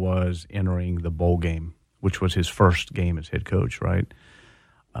than there was entering the bowl game, which was his first game as head coach, right?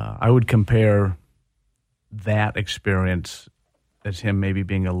 I would compare that experience as him maybe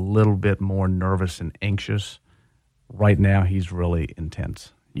being a little bit more nervous and anxious. Right now, he's really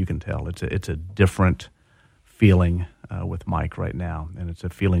intense. You can tell it's a different feeling with Mike right now, and it's a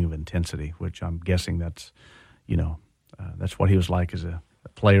feeling of intensity, which I'm guessing that's what he was like as a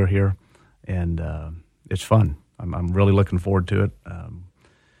player here, and it's fun. I'm really looking forward to it.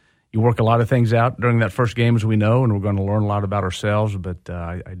 You work a lot of things out during that first game, as we know, and we're going to learn a lot about ourselves, but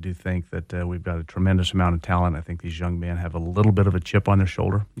I do think that we've got a tremendous amount of talent. I think these young men have a little bit of a chip on their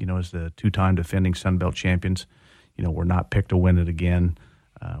shoulder, as the two-time defending Sun Belt champions. We're not picked to win it again.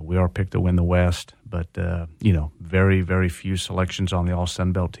 We are picked to win the West, but, very, very few selections on the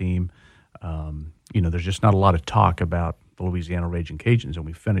All-Sun Belt team. There's just not a lot of talk about the Louisiana Ragin Cajuns, and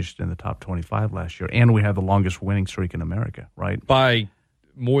we finished in the top 25 last year, and we have the longest winning streak in America, right? By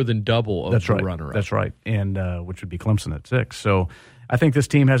more than double of the runner-up. That's right, and which would be Clemson at 6. So I think this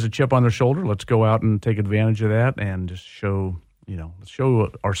team has a chip on their shoulder. Let's go out and take advantage of that and just show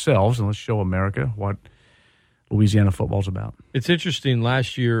ourselves and let's show America what Louisiana football's about. It's interesting.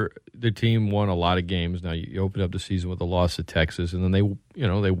 Last year, the team won a lot of games. Now, you opened up the season with a loss to Texas, and then they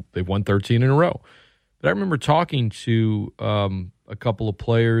won 13 in a row. But I remember talking to a couple of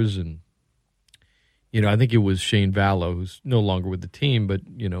players, and I think it was Shane Vallow, who's no longer with the team, but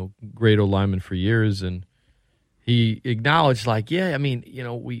great old lineman for years, and he acknowledged, it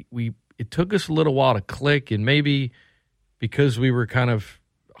took us a little while to click, and maybe because we were kind of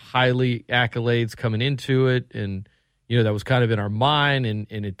highly accolades coming into it, and that was kind of in our mind,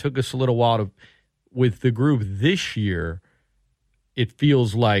 and it took us a little while to, with the group this year, it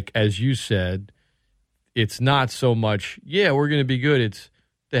feels like, as you said, it's not so much, we're going to be good. It's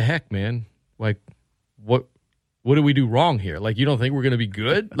the heck, man. Like, what do we do wrong here? Like, you don't think we're going to be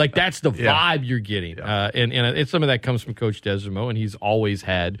good? Like, that's the vibe you're getting. Yeah. And some of that comes from Coach Desimo, and he's always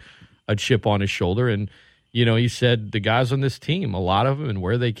had a chip on his shoulder. And, he said the guys on this team, a lot of them, and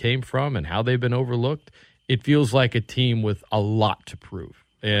where they came from and how they've been overlooked, it feels like a team with a lot to prove.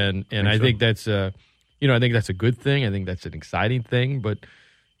 And I think that's I think that's a good thing. I think that's an exciting thing. But,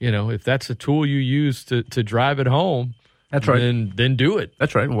 if that's a tool you use to drive it home, that's right. Then do it.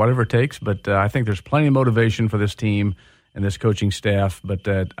 That's right. Whatever it takes. But I think there's plenty of motivation for this team and this coaching staff. But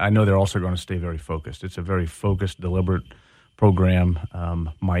I know they're also going to stay very focused. It's a very focused, deliberate program.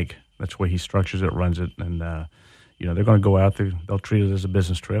 Mike, that's the way he structures it, runs it. And, they're going to go out there. They'll treat it as a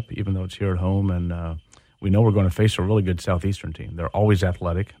business trip, even though it's here at home. And we know we're going to face a really good Southeastern team. They're always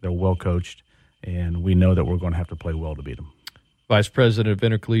athletic. They're well coached, and we know that we're going to have to play well to beat them. Vice President of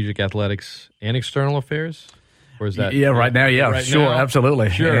Intercollegiate Athletics and External Affairs. Or is that right now? Yeah, right sure, now? Absolutely,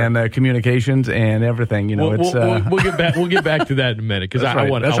 sure. And communications and everything. We'll get back. We'll get back to that in a minute because I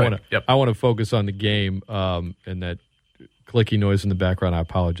want to focus on the game and that clicky noise in the background. I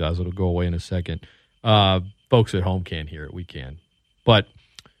apologize; it'll go away in a second. Folks at home can't hear it. We can, but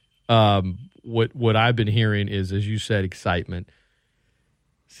what I've been hearing is, as you said, excitement.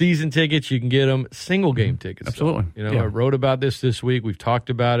 Season tickets, you can get them. Single game tickets. Absolutely. I wrote about this week. We've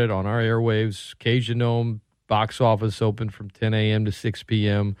talked about it on our airwaves. Cajun Dome box office open from 10 a.m. to 6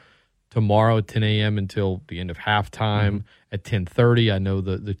 p.m. Tomorrow at 10 a.m. until the end of halftime. At 10:30, I know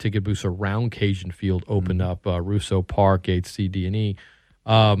the ticket booths around Cajun Field open up. Russo Park, Gates C, D, and E.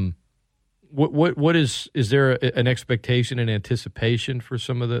 What is there an expectation and anticipation for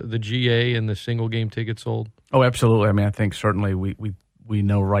some of the GA and the single game tickets sold? Oh, absolutely. I mean, I think certainly we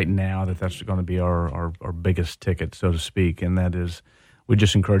know right now that that's going to be our biggest ticket, so to speak, and that is we're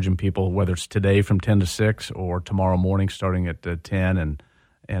just encouraging people, whether it's today from 10 to 6 or tomorrow morning starting at 10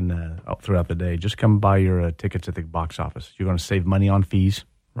 and throughout the day, just come buy your tickets at the box office. You're going to save money on fees,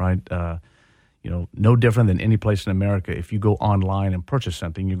 right? No different than any place in America. If you go online and purchase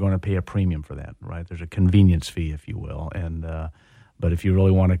something, you're going to pay a premium for that, right? There's a convenience fee, if you will, and but if you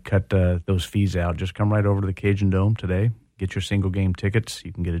really want to cut those fees out, just come right over to the Cajun Dome today. Get your single game tickets.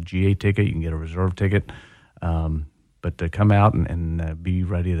 You can get a GA ticket. You can get a reserve ticket. But come out and be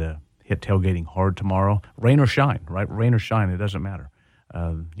ready to hit tailgating hard tomorrow. Rain or shine, right? Rain or shine, it doesn't matter.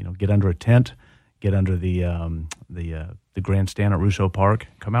 Get under a tent. Get under the grandstand at Russo Park.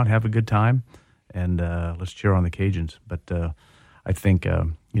 Come out, have a good time, and let's cheer on the Cajuns. But I think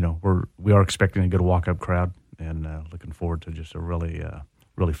we are expecting a good walk-up crowd, and looking forward to just a really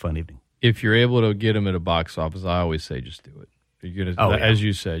fun evening. If you're able to get them at a box office, I always say just do it. You're gonna, as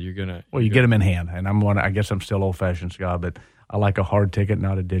you said, you're gonna. Well, you get them in hand, and I guess I'm still old-fashioned, Scott, but I like a hard ticket,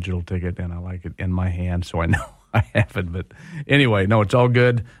 not a digital ticket, and I like it in my hand, so I know I have it. But anyway, no, it's all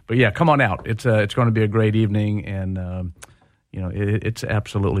good. But yeah, come on out. It's going to be a great evening, and it's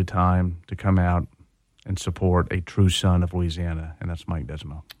absolutely time to come out and support a true son of Louisiana, and that's Mike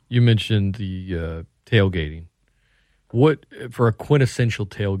Desmo. You mentioned the tailgating. What for a quintessential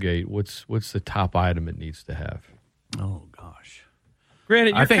tailgate? What's the top item it needs to have? Oh gosh.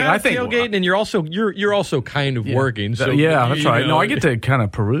 Granted, you're kind of tailgating, and you're also kind of working. So that's right. No, I get to kind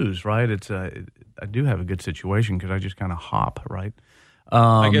of peruse, right? I do have a good situation because I just kind of hop, right?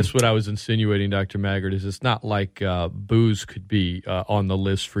 I guess what I was insinuating, Dr. Maggard, is it's not like booze could be on the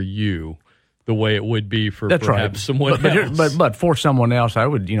list for you the way it would be for someone else. But for someone else, I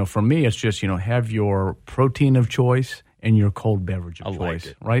would, for me, it's just, have your protein of choice and your cold beverage of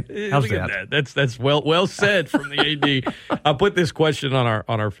choice, right? How's that? That's well said from the AD. I put this question on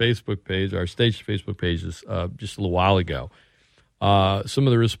our Facebook page, our stage Facebook pages, just a little while ago. Some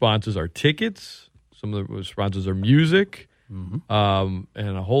of the responses are tickets. Some of the responses are music. And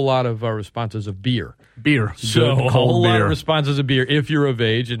a whole lot of responses of beer. So a whole lot of responses of beer if you're of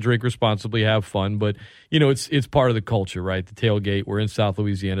age and drink responsibly, have fun. But, it's part of the culture, right? The tailgate. We're in South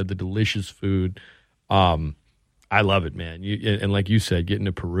Louisiana, the delicious food. I love it, man. And like you said, getting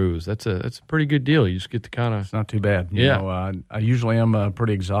to peruse, that's a pretty good deal. You just get to kind of. It's not too bad. I usually am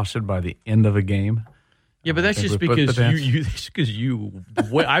pretty exhausted by the end of a game. Yeah, but that's just because I've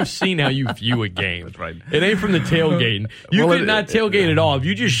seen how you view a game. That's right. It ain't from the tailgating. You could not tailgate at all. If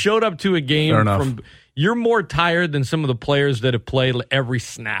you just showed up to a game you're more tired than some of the players that have played every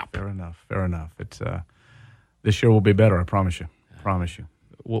snap. Fair enough. It's this year will be better, I promise you.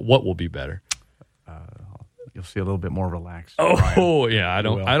 What will be better? You'll see a little bit more relaxed. Oh, Brian.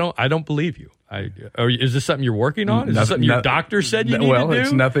 Yeah, I don't believe you. Is this something you're working on? Is this something your doctor said you need to do? Well,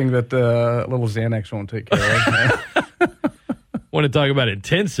 it's nothing that little Xanax won't take care of. Want to talk about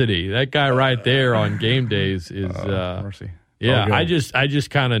intensity? That guy right there on game days is mercy. Yeah, I just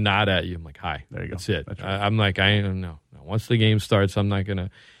kind of nod at you. I'm like, hi. There you go. That's it. That's right. I'm like, I don't know. Once the game starts, I'm not gonna.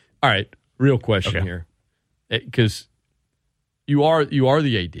 All right, real question here, because you are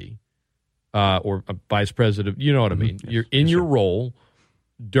the AD or a vice president. You know what I mean. Yes. You're in your role.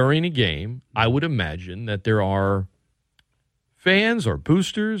 During a game, I would imagine that there are fans or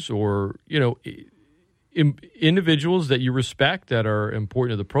boosters or, individuals that you respect that are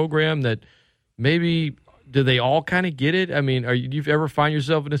important to the program that maybe do they all kind of get it? I mean, do you ever find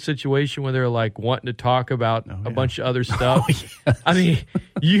yourself in a situation where they're like wanting to talk about a bunch of other stuff? Yes. I mean,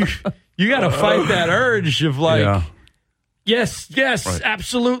 you got to fight that urge of like, yes, right.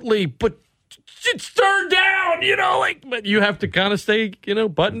 Absolutely, but it's third down, but you have to kind of stay,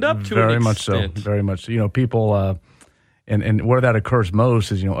 buttoned up to very an much extent. so. Very much so. People, and where that occurs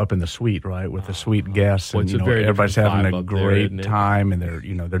most is, up in the suite, right, with the suite guests. Well, and, it's a very everybody's different having vibe a up there, great isn't it? time, and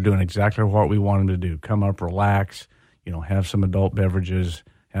they're doing exactly what we want them to do. Come up, relax, have some adult beverages,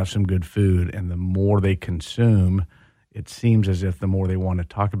 have some good food, and the more they consume, it seems as if the more they want to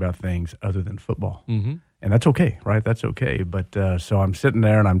talk about things other than football. Mm-hmm. And that's okay, right? That's okay. But so I'm sitting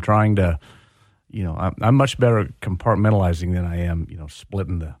there and I'm trying to, I'm much better at compartmentalizing than I am,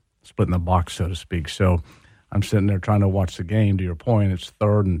 splitting the box, so to speak. So I'm sitting there trying to watch the game. To your point, it's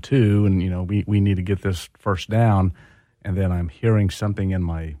 3rd and 2, and we need to get this first down. And then I'm hearing something in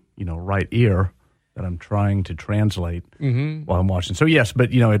my right ear that I'm trying to translate while I'm watching. So yes, but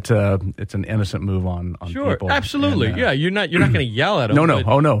it's an innocent move on sure, people. absolutely, And, you're not going to yell at them. No,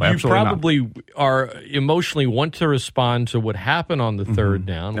 You absolutely probably are emotionally want to respond to what happened on the third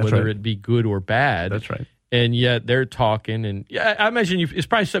down, That's whether right. it be good or bad. That's right. And yet they're talking, and I imagine it's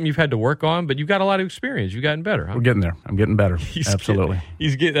probably something you've had to work on, but you've got a lot of experience. You've gotten better, huh? We're getting there. I'm getting better. Absolutely.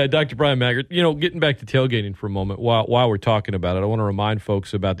 He's getting Dr. Bryan Maggard. Getting back to tailgating for a moment while we're talking about it, I want to remind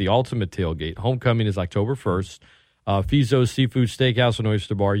folks about the ultimate tailgate. Homecoming is October 1st. Fizo's Seafood Steakhouse and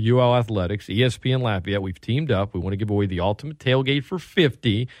Oyster Bar, UL Athletics, ESPN Lafayette. We've teamed up. We want to give away the ultimate tailgate for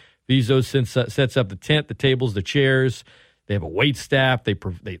 50. Fizo sets up the tent, the tables, the chairs. They have a wait staff. They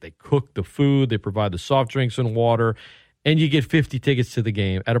cook the food. They provide the soft drinks and water. And you get 50 tickets to the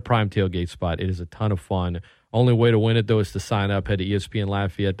game at a prime tailgate spot. It is a ton of fun. Only way to win it, though, is to sign up. Head to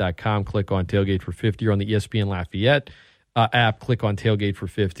ESPNLafayette.com. Click on Tailgate for 50. Or on the ESPN Lafayette app, click on Tailgate for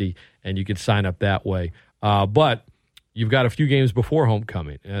 50, and you can sign up that way. But you've got a few games before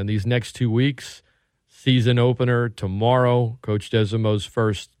homecoming. And these next 2 weeks, season opener tomorrow, Coach Desimo's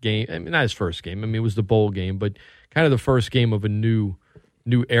first game. I mean, not his first game. I mean, it was the bowl game, but kind of the first game of a new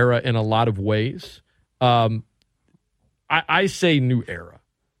era in a lot of ways. I say new era,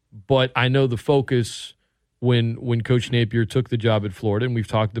 but I know the focus when Coach Napier took the job at Florida, and we've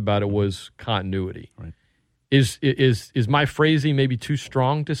talked about it, was continuity. Right. Is my phrasing maybe too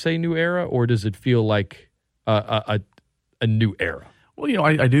strong to say new era, or does it feel like a new era? Well,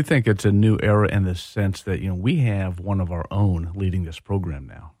 I do think it's a new era in the sense that, we have one of our own leading this program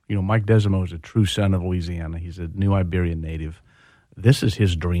now. Mike Desimo is a true son of Louisiana. He's a New Iberian native. This is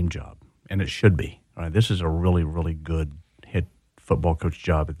his dream job, and it should be. Right? This is a really, really good head football coach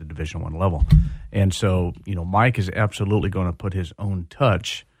job at the Division I level. And so, Mike is absolutely going to put his own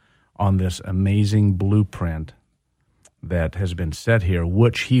touch on this amazing blueprint that has been set here,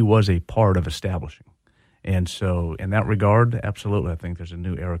 which he was a part of establishing. And so in that regard, absolutely, I think there's a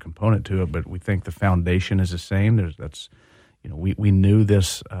new era component to it, but we think the foundation is the same. We knew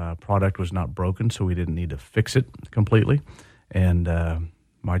this product was not broken, so we didn't need to fix it completely. And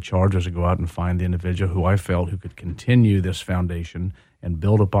my charge was to go out and find the individual who I felt who could continue this foundation and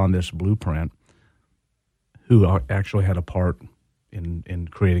build upon this blueprint, who actually had a part in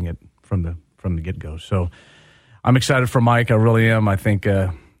creating it from the get-go. So I'm excited for Mike. I really am. I think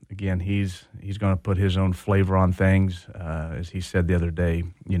again, he's going to put his own flavor on things. As he said the other day,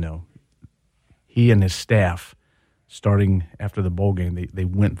 he and his staff, starting after the bowl game, they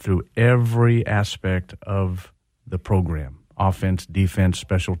went through every aspect of the program, offense, defense,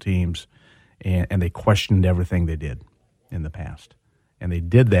 special teams, and they questioned everything they did in the past. And they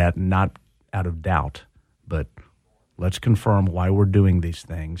did that not out of doubt, but let's confirm why we're doing these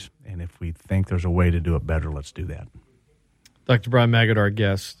things, and if we think there's a way to do it better, let's do that. Dr. Bryan Maggard, our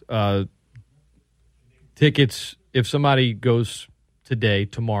guest. Tickets, if somebody goes today,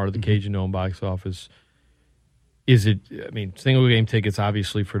 tomorrow, to the Cajun Dome box office, single game tickets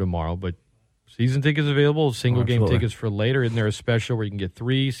obviously for tomorrow, but season tickets available, single game tickets for later. Isn't there a special where you can get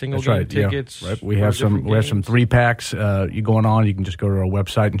 3 single game tickets? Yeah. Right. We have some 3-packs. You going on, you can just go to our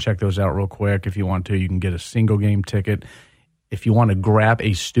website and check those out real quick. If you want to, you can get a single game ticket. If you want to grab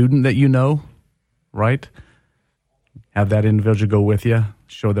a student that you know, right, have that individual go with you,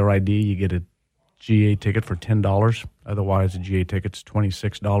 show their ID, you get a GA ticket for $10. Otherwise, a GA ticket's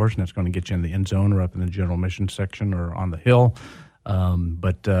 $26, and that's going to get you in the end zone or up in the general mission section or on the hill.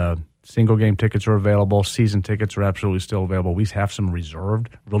 But single game tickets are available. Season tickets are absolutely still available. We have some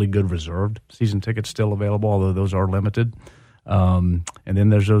reserved, really good reserved season tickets still available, although those are limited. And then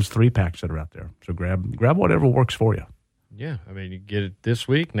there's those 3-packs that are out there. So grab whatever works for you. Yeah, you get it this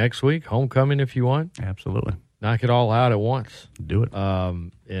week, next week, homecoming if you want. Absolutely. Knock it all out at once. Do it.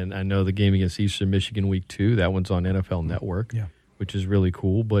 And I know the game against Eastern Michigan week 2, that one's on NFL Network, which is really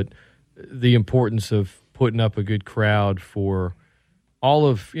cool. But the importance of putting up a good crowd for all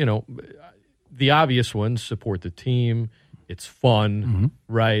of, the obvious ones, support the team. It's fun,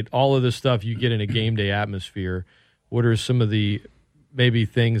 right? All of the stuff you get in a game day atmosphere. What are some of the maybe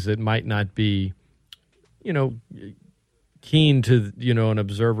things that might not be, keen to, an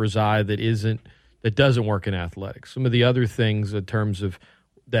observer's eye that doesn't work in athletics? Some of the other things in terms of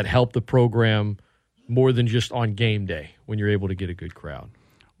that help the program more than just on game day when you're able to get a good crowd.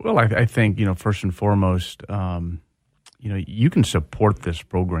 Well, I think, first and foremost, you can support this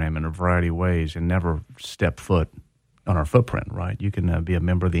program in a variety of ways and never step foot on our footprint, right? You can be a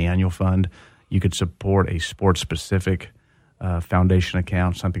member of the annual fund. You could support a sports-specific foundation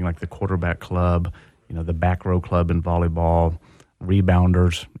account, something like the quarterback club, the back row club in volleyball,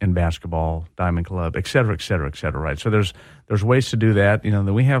 rebounders in basketball, diamond club, et cetera, right? So there's ways to do that.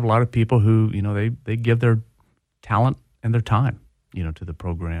 Then we have a lot of people who, they give their talent and their time, to the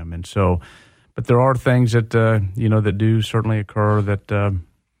program. And so, but there are things that, that do certainly occur that,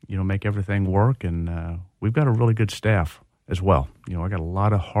 make everything work. And we've got a really good staff as well. I got a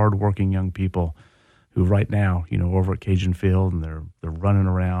lot of hardworking young people who right now, over at Cajun Field, and they're running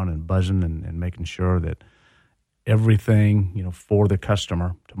around and buzzing and making sure that everything, for the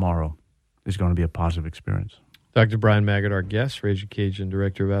customer tomorrow is going to be a positive experience. Dr. Bryan Maggard, our guest, Ragin Cajun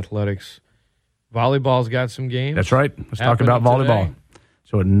Director of Athletics. Volleyball's got some games. That's right. Let's talk about volleyball. Today.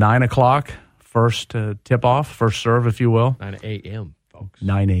 So at 9 o'clock, first tip-off, first serve, if you will. 9 a.m., folks.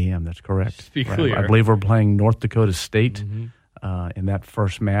 9 a.m., that's correct. Just to be clear. I believe we're playing North Dakota State in that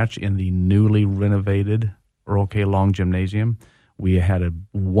first match in the newly renovated Earl K. Long Gymnasium. We had a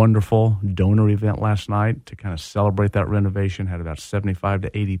wonderful donor event last night to kind of celebrate that renovation. Had about 75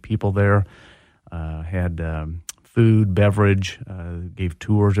 to 80 people there. Had food, beverage, gave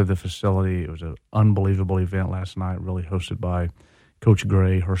tours of the facility. It was an unbelievable event last night, really hosted by Coach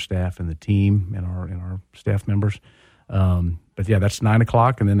Gray, her staff, and the team, and our staff members. But yeah, that's 9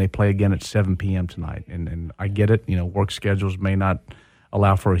 o'clock, and then they play again at 7 p.m. tonight. And I get it, work schedules may not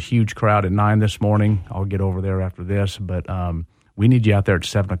allow for a huge crowd at 9 this morning. I'll get over there after this, but we need you out there at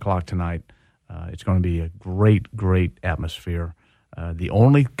 7 o'clock tonight. It's going to be a great, great atmosphere. The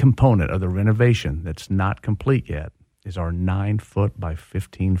only component of the renovation that's not complete yet is our 9-foot by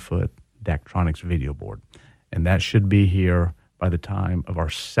 15-foot Daktronics video board. And that should be here by the time of our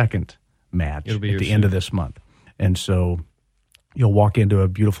second match at the end of this month. And so you'll walk into a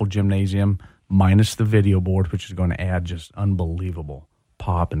beautiful gymnasium minus the video board, which is going to add just unbelievable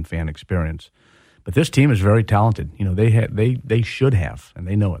pop and fan experience. But this team is very talented. They should have, and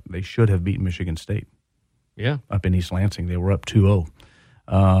they know it, they should have beaten Michigan State. Yeah. Up in East Lansing. They were up 2-0.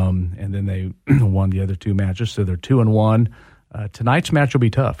 And then they won the other two matches, so they're 2-1. Tonight's match will be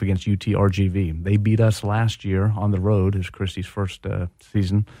tough against UTRGV. They beat us last year on the road. It was Christy's first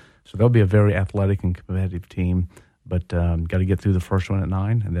season. So they'll be a very athletic and competitive team. But got to get through the first one at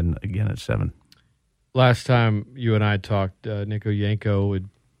 9 and then again at 7. Last time you and I talked, Nico Yanko had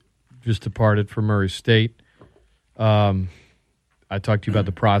just departed from Murray State. I talked to you about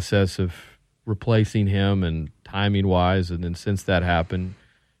the process of replacing him and timing-wise, and then since that happened,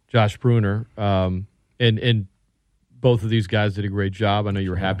 Josh Bruner. And both of these guys did a great job. I know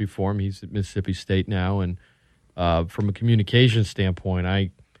you were happy for him. He's at Mississippi State now, and from a communication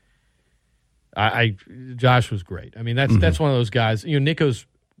standpoint, Josh was great. I mean, that's one of those guys. Nico's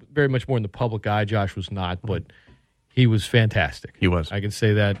very much more in the public eye. Josh was not, but he was fantastic. He was. I can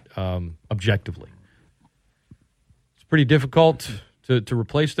say that objectively. It's pretty difficult to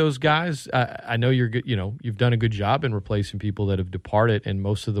replace those guys. I know you're good. You've done a good job in replacing people that have departed, and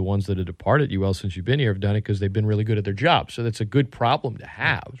most of the ones that have departed, UL, since you've been here, have done it because they've been really good at their job. So that's a good problem to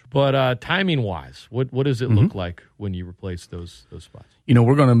have. But timing wise, what does it look like when you replace those spots?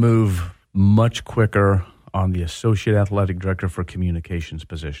 We're going to move much quicker on the associate athletic director for communications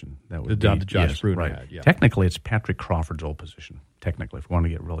position. That would be Josh Bruner had. Yeah. Technically, it's Patrick Crawford's old position. Technically, if we want to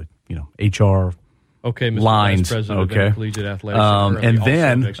get really, HR. Okay, Mr. lines. Vice President of Collegiate Athletics. And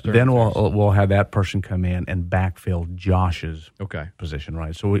then we'll have that person come in and backfill Josh's position,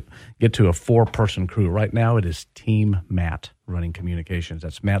 right? So we get to a 4-person crew. Right now it is Team Matt running communications.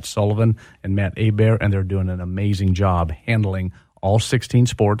 That's Matt Sullivan and Matt Hebert, and they're doing an amazing job handling all 16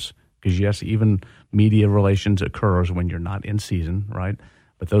 sports because, yes, even media relations occurs when you're not in season, right?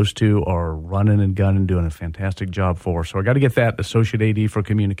 But those two are running and gunning, doing a fantastic job for us. So I got to get that associate AD for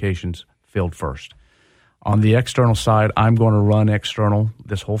communications filled first. On the external side, I'm going to run external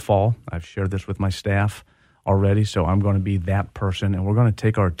this whole fall. I've shared this with my staff already, so I'm going to be that person, and we're going to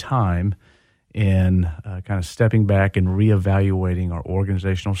take our time in kind of stepping back and reevaluating our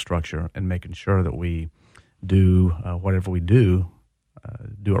organizational structure and making sure that we do whatever we do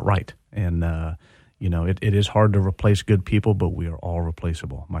it right. And, it is hard to replace good people, but we are all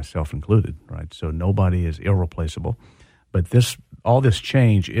replaceable, myself included, right? So nobody is irreplaceable. But all this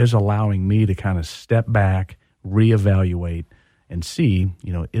change is allowing me to kind of step back, reevaluate, and see,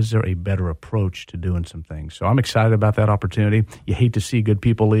 is there a better approach to doing some things? So I'm excited about that opportunity. You hate to see good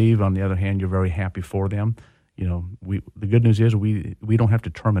people leave. On the other hand, you're very happy for them. The good news is we don't have to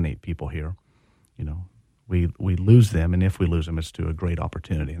terminate people here. We lose them, and if we lose them, it's to a great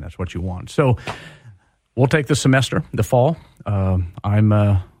opportunity, and that's what you want. So we'll take the semester, the fall.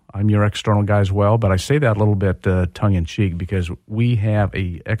 I'm your external guy as well, but I say that a little bit tongue-in-cheek because we have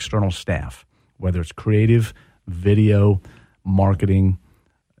a external staff, whether it's creative, video, marketing,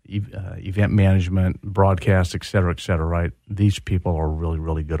 event management, broadcast, et cetera, right? These people are really,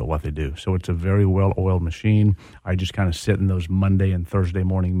 really good at what they do. So it's a very well-oiled machine. I just kind of sit in those Monday and Thursday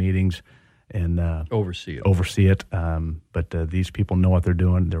morning meetings and oversee it. But these people know what they're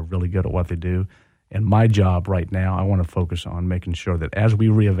doing. They're really good at what they do. And my job right now, I want to focus on making sure that as we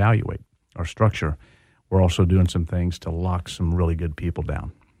reevaluate our structure, we're also doing some things to lock some really good people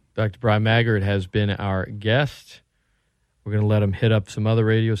down. Dr. Bryan Maggard has been our guest. We're going to let him hit up some other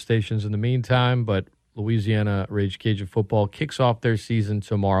radio stations in the meantime, but Louisiana Rage Cajun football kicks off their season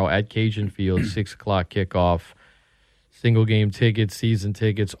tomorrow at Cajun Field, 6 o'clock kickoff. Single game tickets, season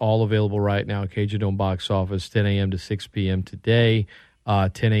tickets, all available right now at Cajun Dome box office, 10 a.m. to 6 p.m. today,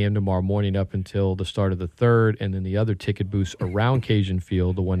 10 a.m. tomorrow morning up until the start of the third, and then the other ticket booths around Cajun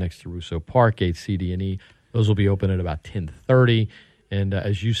Field, the one next to Russo Park, gate C, D, and E, those will be open at about 10:30. And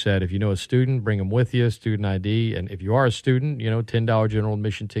as you said, if you know a student, bring them with you, student ID. And if you are a student, $10 general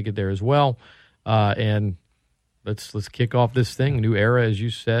admission ticket there as well. And let's kick off this thing. New era, as you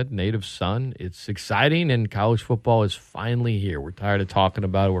said, native son. It's exciting, and college football is finally here. We're tired of talking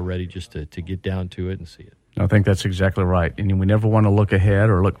about it. We're ready just to get down to it and see it. I think that's exactly right. And we never want to look ahead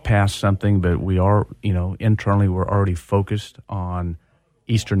or look past something, but we are, internally we're already focused on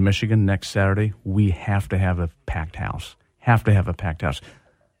Eastern Michigan next Saturday. We have to have a packed house.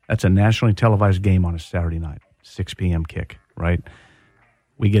 That's a nationally televised game on a Saturday night, 6 p.m. kick, right?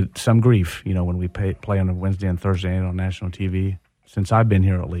 We get some grief, when we play on a Wednesday and Thursday night on national TV. Since I've been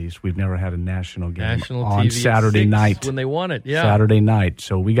here, at least, we've never had a national game on TV Saturday night. When they want it, yeah. Saturday night.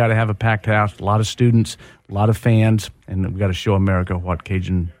 So we got to have a packed house, a lot of students, a lot of fans, and we got to show America what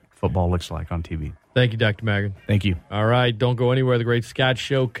Cajun football looks like on TV. Thank you, Dr. Maggard. Thank you. All right, don't go anywhere. The Great Scott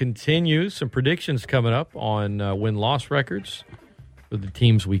Show continues. Some predictions coming up on win-loss records for the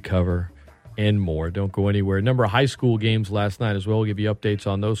teams we cover and more. Don't go anywhere. A number of high school games last night as well. We'll give you updates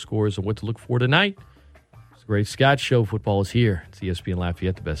on those scores and what to look for tonight. It's the Great Scott Show. Football is here. It's ESPN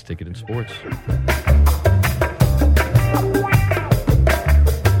Lafayette, the best ticket in sports.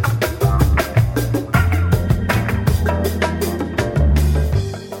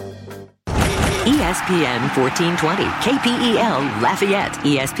 ESPN 1420, KPEL Lafayette,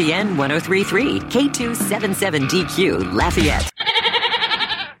 ESPN 1033, K277DQ Lafayette.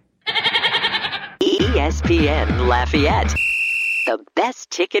 ESPN Lafayette, the best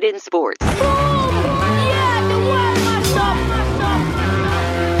ticket in sports.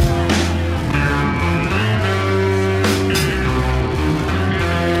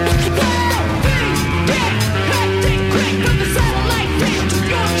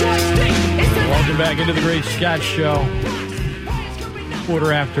 Welcome back into the Great Scott Show.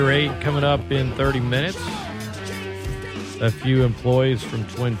 8:15 coming up in 30 minutes. A few employees from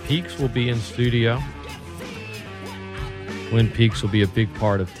Twin Peaks will be in studio. Twin Peaks will be a big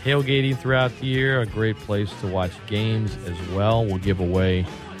part of tailgating throughout the year, a great place to watch games as well. We'll give away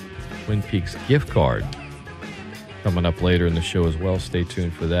Twin Peaks gift card coming up later in the show as well. Stay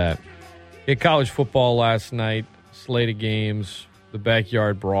tuned for that. In college football last night, slate of games, the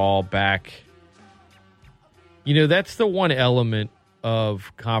backyard brawl back. That's the one element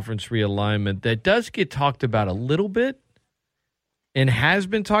of conference realignment that does get talked about a little bit and has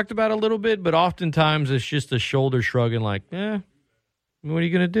been talked about a little bit, but oftentimes it's just a shoulder shrugging like, what are you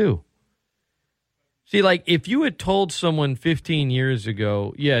going to do? See, if you had told someone 15 years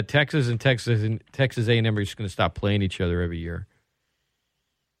ago, Texas and Texas A&M are just going to stop playing each other every year,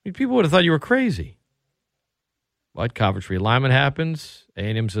 people would have thought you were crazy. But conference realignment happens.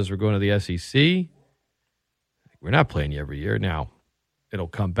 A&M says we're going to the SEC. We're not playing you every year. Now, it'll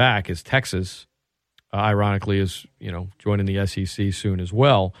come back as Texas, ironically, is joining the SEC soon as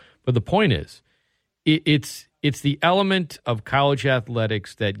well. But the point is, it's the element of college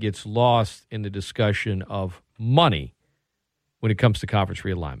athletics that gets lost in the discussion of money when it comes to conference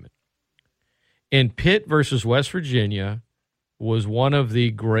realignment. And Pitt versus West Virginia was one of the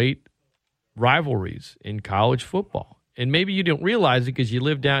great rivalries in college football. And maybe you don't realize it because you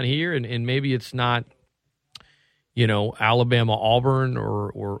live down here, and maybe it's not Alabama, Auburn,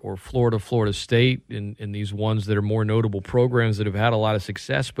 or Florida, Florida State, and these ones that are more notable programs that have had a lot of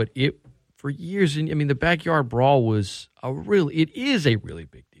success. But for years, the backyard brawl is a really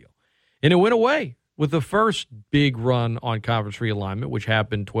big deal. And it went away with the first big run on conference realignment, which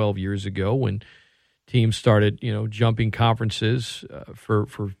happened 12 years ago when teams started, jumping conferences for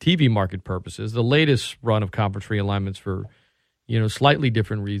TV market purposes. The latest run of conference realignments for slightly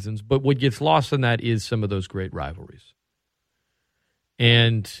different reasons. But what gets lost in that is some of those great rivalries.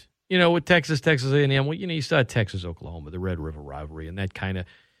 And, with Texas A&M, you still had Texas, Oklahoma, the Red River rivalry, and that kind of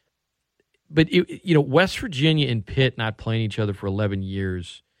 – but, West Virginia and Pitt not playing each other for 11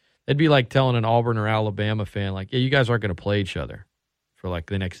 years, that'd be like telling an Auburn or Alabama fan, like, yeah, you guys aren't going to play each other for, like,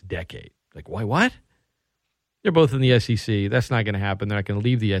 the next decade. Like, why, what? They're both in the SEC. That's not going to happen. They're not going to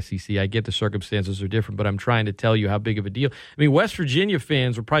leave the SEC. I get the circumstances are different, but I'm trying to tell you how big of a deal. West Virginia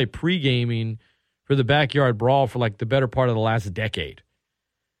fans were probably pre-gaming for the backyard brawl for like the better part of the last decade.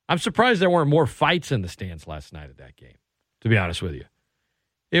 I'm surprised there weren't more fights in the stands last night at that game, to be honest with you.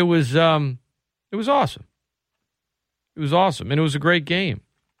 It was awesome. It was awesome, and it was a great game.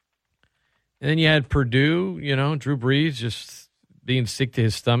 And then you had Purdue, Drew Brees just being sick to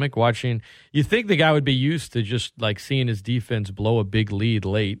his stomach, watching. You think the guy would be used to just like seeing his defense blow a big lead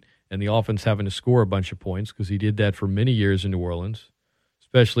late and the offense having to score a bunch of points, because he did that for many years in New Orleans,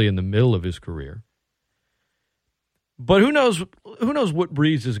 especially in the middle of his career. But who knows what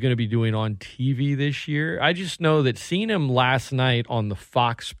Brees is going to be doing on TV this year. I just know that seeing him last night on the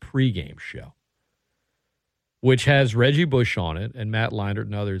Fox pregame show, which has Reggie Bush on it and Matt Leinart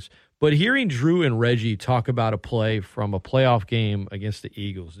and others, but hearing Drew and Reggie talk about a play from a playoff game against the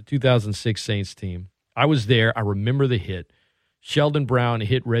Eagles, the 2006 Saints team, I was there. I remember the hit. Sheldon Brown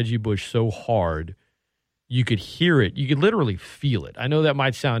hit Reggie Bush so hard, you could hear it. You could literally feel it. I know that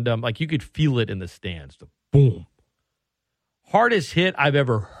might sound dumb. Like you could feel it in the stands. The boom. Hardest hit I've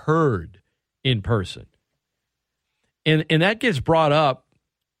ever heard in person. And that gets brought up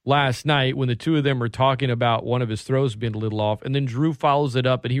last night when the two of them are talking about one of his throws being a little off, and then Drew follows it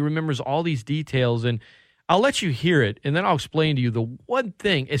up, and he remembers all these details, and I'll let you hear it, and then I'll explain to you the one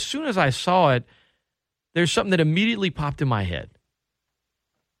thing. As soon as I saw it, there's something that immediately popped in my head.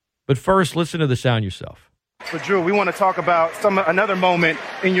 But first, listen to the sound yourself. So, Drew, we want to talk about another moment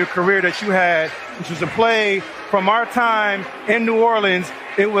in your career that you had, which was a play from our time in New Orleans.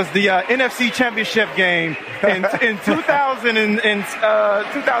 It was the NFC Championship game in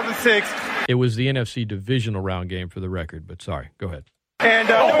 2006. It was the NFC Divisional Round game, for the record, but sorry. Go ahead. And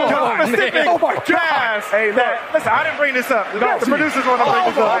specific pass. Hey, listen, I didn't bring this up. The producers want to bring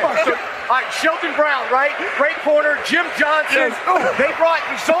this up. All right, Sheldon Brown, right? Great corner. Jim Johnson. Yes. They brought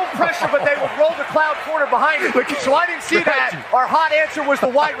zone pressure, but they would roll the cloud corner behind it. So I didn't see that. Our hot answer was the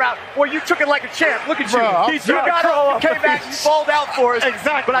wide route. Well, you took it like a champ. Look at you. You got up, you came back, you balled out for us.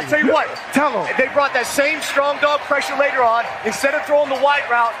 Exactly. But I tell you what. Tell them. They brought that same strong dog pressure later on. Instead of throwing the wide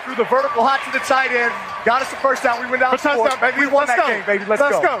route, threw the vertical hot to the tight end. Got us the first down. We went down to fourth. We won that game, baby. Let's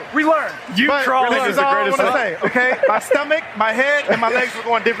go. We learned. This is all I want to say, okay? My stomach, my head, and my legs were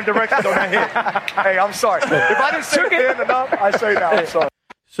going different directions on that hit. Hey, I'm sorry. If I didn't say it then enough, I say now. I'm sorry.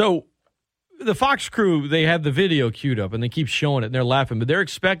 So the Fox crew, they have the video queued up, and they keep showing it, and they're laughing, but they're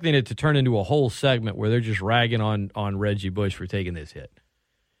expecting it to turn into a whole segment where they're just ragging on Reggie Bush for taking this hit.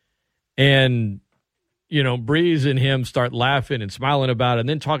 And Breeze and him start laughing and smiling about it and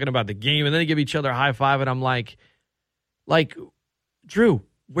then talking about the game, and then they give each other a high five, and I'm like, Drew,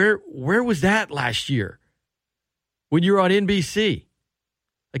 where was that last year when you were on NBC?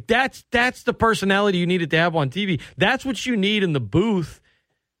 Like that's the personality you needed to have on TV. That's what you need in the booth.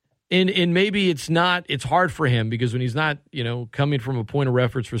 And maybe it's hard for him because when he's not, coming from a point of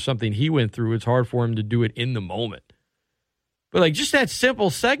reference for something he went through, it's hard for him to do it in the moment. But like just that simple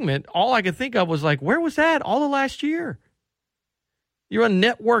segment, all I could think of was like, where was that all the last year? You're on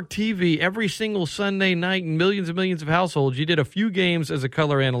network TV every single Sunday night in millions and millions of households. You did a few games as a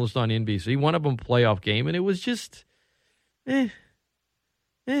color analyst on NBC, one of them a playoff game, and it was just, If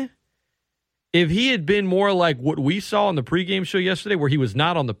he had been more like what we saw on the pregame show yesterday, where he was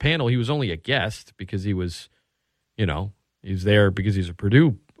not on the panel, he was only a guest because he was, he's there because he's a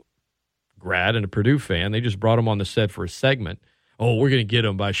Purdue grad and a Purdue fan. They just brought him on the set for a segment. Oh, we're going to get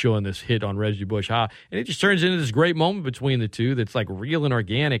him by showing this hit on Reggie Bush. And it just turns into this great moment between the two that's like real and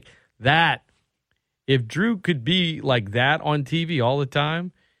organic. That, if Drew could be like that on TV all the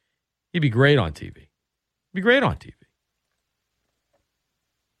time, he'd be great on TV.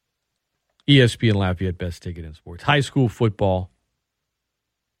 ESPN Lafayette, best ticket in sports. High school football.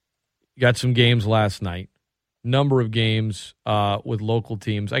 Got some games last night. Number of games with local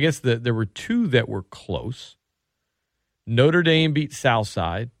teams. I guess there were two that were close. Notre Dame beat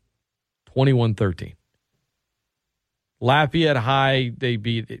Southside 21-13. Lafayette High, they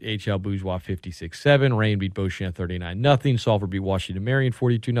beat H.L. Bourgeois 56-7. Rain beat Beauchamp 39-0. Sulphur beat Washington Marion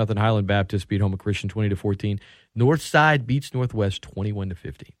 42-0. Highland Baptist beat Houma Christian 20-14. Northside beats Northwest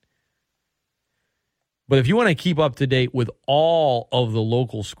 21-15. But if you want to keep up to date with all of the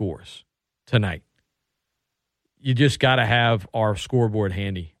local scores tonight, you just got to have our scoreboard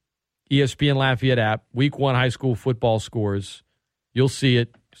handy. ESPN Lafayette app, Week 1 high school football scores. You'll see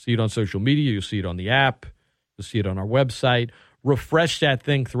it. See it on social media. You'll see it on the app. You'll see it on our website. Refresh that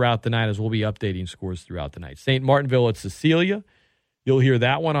thing throughout the night as we'll be updating scores throughout the night. St. Martinville at Cecilia. You'll hear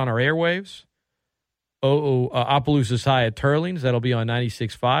that one on our airwaves. Opelousas High at Turlings. That'll be on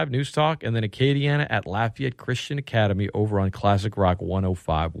 96.5 News Talk. And then Acadiana at Lafayette Christian Academy over on Classic Rock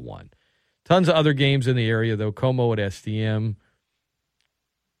 105.1. Tons of other games in the area, though. Como at STM.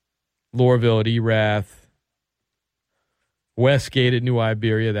 Lorville at Erath. Westgate at New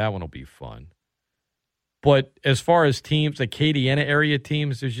Iberia. That one will be fun. But as far as teams, Acadiana area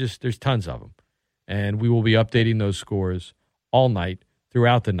teams, there's tons of them. And we will be updating those scores all night,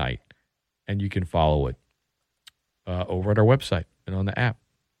 throughout the night. And you can follow it over at our website and on the app.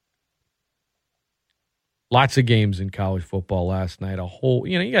 Lots of games in college football last night.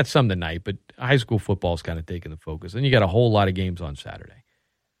 You got some tonight, but high school football is kind of taking the focus. And you got a whole lot of games on Saturday.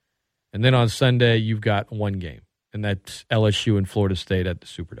 And then on Sunday, you've got one game, and that's LSU and Florida State at the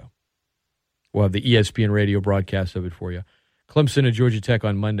Superdome. We'll have the ESPN radio broadcast of it for you. Clemson and Georgia Tech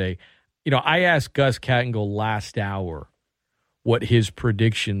on Monday. I asked Gus Kattengell last hour what his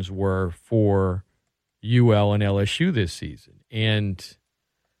predictions were for UL and LSU this season. And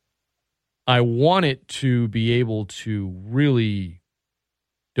I wanted to be able to really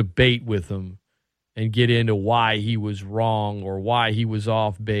debate with him and get into why he was wrong or why he was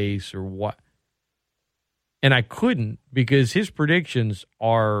off base or what. And I couldn't because his predictions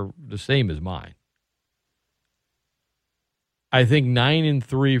are the same as mine. I think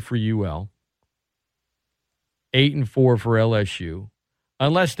 9-3 for UL, 8-4 for LSU,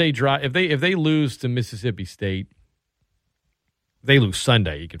 unless they drop. If they lose to Mississippi State, they lose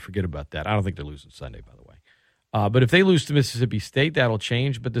Sunday. You can forget about that. I don't think they're losing Sunday, by the way. But if they lose to Mississippi State, that'll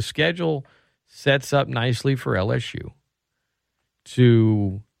change. But the schedule sets up nicely for LSU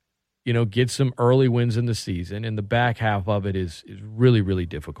to, get some early wins in the season, and the back half of it is really, really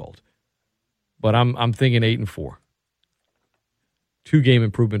difficult. But I'm thinking 8-4. 2-game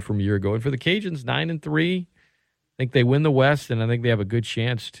improvement from a year ago. And for the Cajuns, 9-3. I think they win the West, and I think they have a good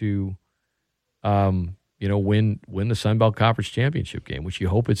chance to, win the Sun Belt Conference Championship game, which you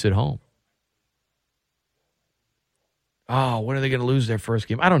hope it's at home. Oh, when are they going to lose their first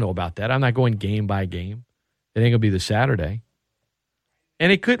game? I don't know about that. I'm not going game by game. It ain't going to be the Saturday.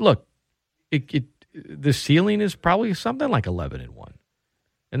 And it could, look, the ceiling is probably something like 11-1.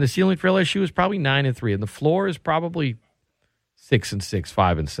 And the ceiling for LSU is probably 9-3. And the floor is probably 6-6,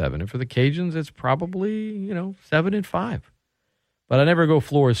 5-7. And for the Cajuns, it's probably, 7-5. But I never go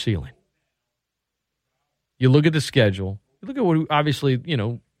floor or ceiling. You look at the schedule. You look at what, obviously,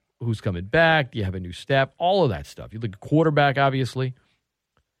 who's coming back. Do you have a new staff? All of that stuff. You look at quarterback, obviously.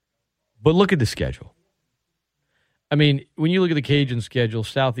 But look at the schedule. I mean, when you look at the Cajun schedule,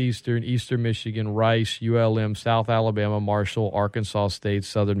 Southeastern, Eastern Michigan, Rice, ULM, South Alabama, Marshall, Arkansas State,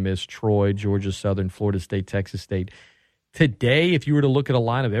 Southern Miss, Troy, Georgia Southern, Florida State, Texas State. Today, if you were to look at a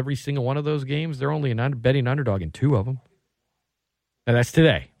line of every single one of those games, they're only a betting underdog in 2 of them. Now, that's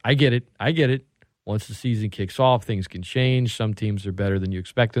today. I get it. Once the season kicks off, things can change. Some teams are better than you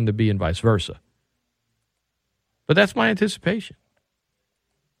expect them to be and vice versa. But that's my anticipation.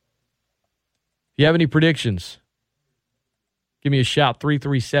 If you have any predictions, give me a shout,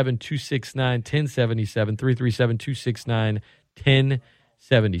 337-269-1077,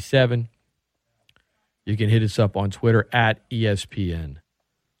 337-269-1077. You can hit us up on Twitter at ESPN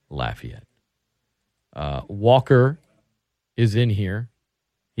Lafayette. Walker is in here.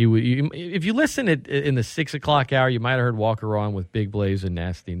 If you listen in the 6 o'clock hour, you might have heard Walker on with Big Blaze and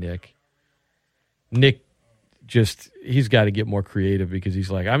Nasty Nick. Nick he's got to get more creative because he's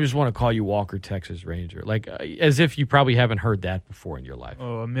like, I just want to call you Walker, Texas Ranger. Like, as if you probably haven't heard that before in your life.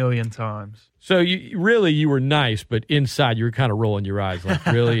 Oh, a million times. So you were nice, but inside you were kind of rolling your eyes like,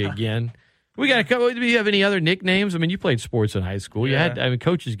 really, again? Do you have any other nicknames? I mean, you played sports in high school. Yeah.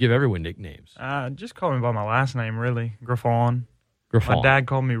 Coaches give everyone nicknames. Just call me by my last name, really. Griffon. My dad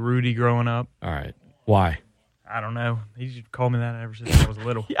called me Rudy growing up. All right. Why? I don't know. He just called me that ever since I was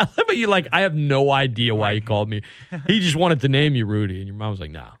little. Yeah, but you I have no idea why he called me. He just wanted to name you Rudy, and your mom was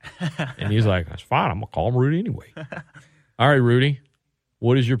like, no. And he's like, that's fine. I'm going to call him Rudy anyway. All right, Rudy.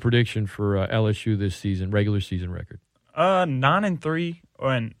 What is your prediction for LSU this season, regular season record? 9-3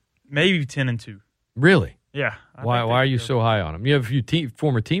 and maybe 10-2. Really? Yeah. Why are you so high on them? You have a few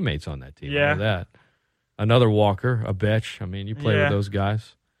former teammates on that team. Yeah. I know that. Another Walker, a Betch. I mean, you play with those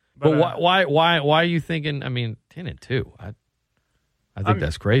guys. But why are you thinking? I mean, 10-2. I think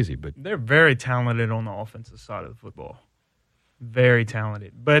that's crazy. But they're very talented on the offensive side of the football. Very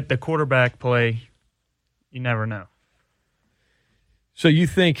talented. But the quarterback play, you never know. So you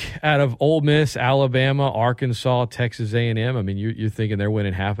think out of Ole Miss, Alabama, Arkansas, Texas A&M, I mean, you're thinking they're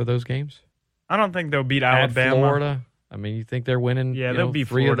winning half of those games? I don't think they'll beat Alabama. At Florida? I mean, you think they're winning they'll beat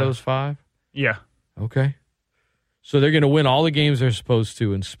 3 Florida. of those 5? Yeah. Okay. So they're going to win all the games they're supposed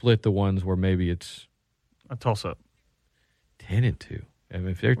to and split the ones where maybe it's a toss-up. 10-2. I mean,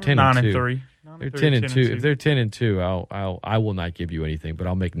 if they're 10-2, 9-3. They're 10-2. If they're 10-2, I will not give you anything, but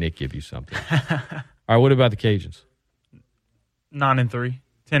I'll make Nick give you something. All right. What about the Cajuns? 9-3,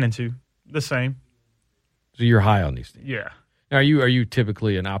 10-2, the same. So you're high on these teams. Yeah. Now, are you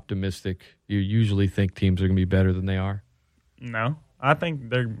typically an optimistic? You usually think teams are going to be better than they are? No, I think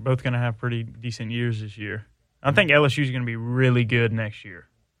they're both going to have pretty decent years this year. I think LSU is going to be really good next year.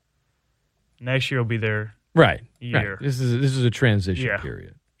 Next year will be their year. Right. This is a transition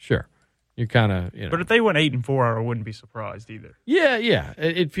period. Sure. You're kind of, But if they went 8-4, I wouldn't be surprised either. Yeah.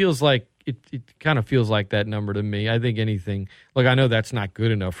 It feels like it kind of feels like that number to me. I think anything, look, I know that's not good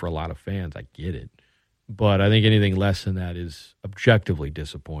enough for a lot of fans. I get it. But I think anything less than that is objectively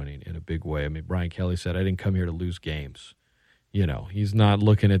disappointing in a big way. I mean, Brian Kelly said, I didn't come here to lose games. He's not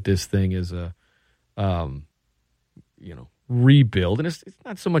looking at this thing as a, rebuild. And it's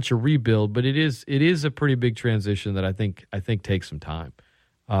not so much a rebuild, but it is a pretty big transition that I think takes some time.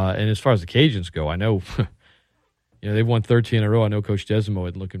 And as far as the Cajuns go, I know, they've won 13 in a row. I know Coach Desimo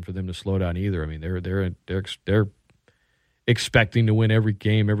isn't looking for them to slow down either. I mean, they're expecting to win every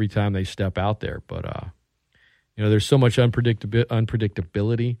game every time they step out there. But there's so much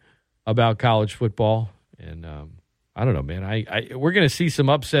unpredictability about college football, and I don't know, man. We're going to see some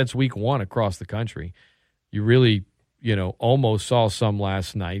upsets week 1 across the country. You really, almost saw some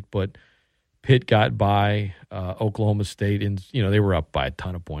last night, but Pitt got by Oklahoma State, and they were up by a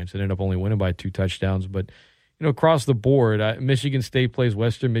ton of points. They ended up only winning by 2 touchdowns, but across the board, Michigan State plays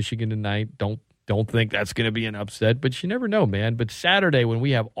Western Michigan tonight. Don't think that's going to be an upset, but you never know, man. But Saturday, when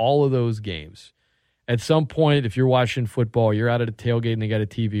we have all of those games, at some point, if you're watching football, you're out at a tailgate and they got a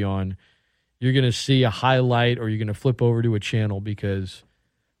TV on, you're going to see a highlight or you're going to flip over to a channel because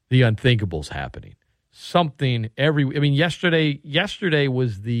the unthinkable's happening. Yesterday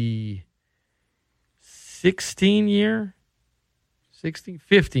was the 15-year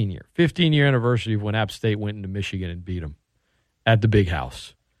anniversary of when App State went into Michigan and beat them at the Big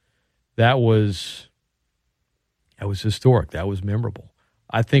House. That was historic. That was memorable.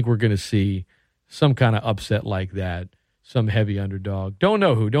 I think we're going to see some kind of upset like that, some heavy underdog. Don't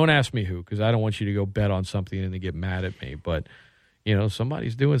know who. Don't ask me who, because I don't want you to go bet on something and then get mad at me. But,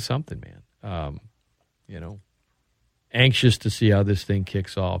 somebody's doing something, man. Anxious to see how this thing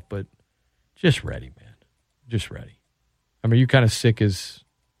kicks off, but just ready, man. Just ready. I mean, are you kind of sick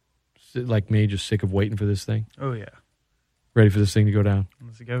like me, just sick of waiting for this thing? Oh, yeah. Ready for this thing to go down?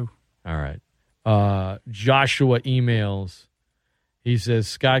 Let's go. All right. Joshua emails. He says,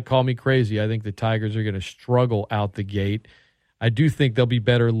 Scott, call me crazy. I think the Tigers are going to struggle out the gate. I do think they'll be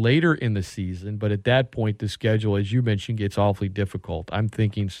better later in the season, but at that point, the schedule, as you mentioned, gets awfully difficult. I'm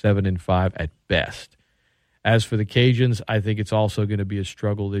thinking 7-5 at best. As for the Cajuns, I think it's also going to be a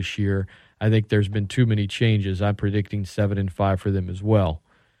struggle this year. I think there's been too many changes. I'm predicting 7-5 for them as well.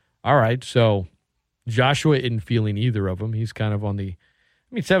 All right, so Joshua isn't feeling either of them. He's kind of on the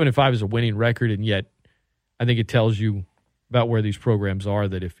 7-5 is a winning record, and yet I think it tells you about where these programs are,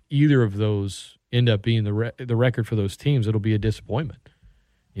 that if either of those end up being the record for those teams, it'll be a disappointment.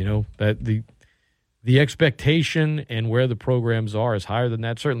 That the expectation and where the programs are is higher than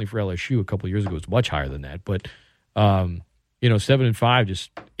that. Certainly for LSU a couple of years ago, it was much higher than that. But 7-5 just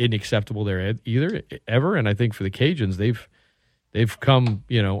isn't acceptable there either ever. And I think for the Cajuns, they've come,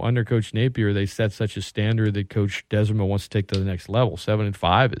 under Coach Napier, they set such a standard that Coach Desimo wants to take to the next level.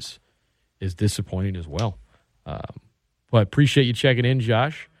 7-5 is disappointing as well. But appreciate you checking in,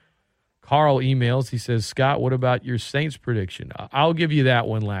 Josh. Carl emails. He says, Scott, what about your Saints prediction? I'll give you that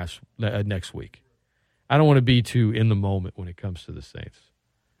one next week. I don't want to be too in the moment when it comes to the Saints.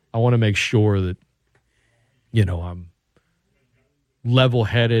 I want to make sure that, I'm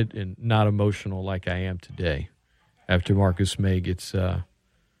level-headed and not emotional like I am today after Marcus Maye gets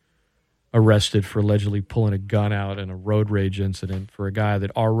arrested for allegedly pulling a gun out in a road rage incident for a guy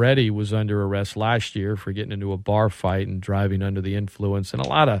that already was under arrest last year for getting into a bar fight and driving under the influence, and a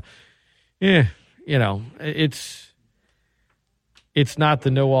lot of, it's it's not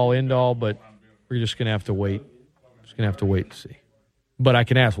the know-all, end-all, but we're just going to have to wait. Just going to have to wait and see. But I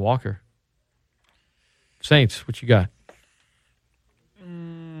can ask Walker. Saints, what you got?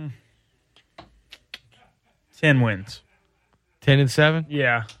 10 wins. 10-7?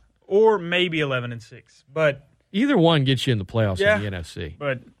 Yeah. Or maybe 11-6. But either one gets you in the playoffs in the NFC.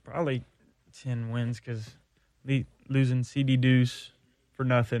 But probably 10 wins because losing CD Deuce for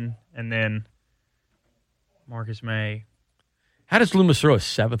nothing, and then Marcus Maye. How does Loomis throw a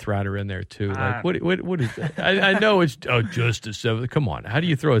seventh rounder in there too? Like what is that? I know it's just a seventh. Come on, how do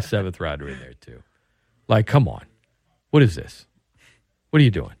you throw a seventh rounder in there too? Like, come on, what is this? What are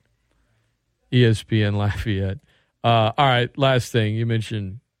you doing? ESPN Lafayette. All right, last thing you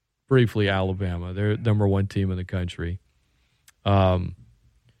mentioned briefly, Alabama. They're number one team in the country.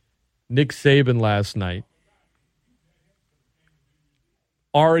 Nick Saban last night,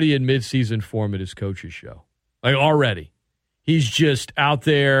 already in midseason form at his coach's show. Like, already. He's just out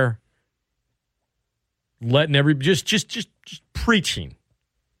there letting just preaching.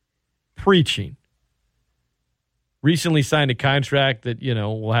 Recently signed a contract that,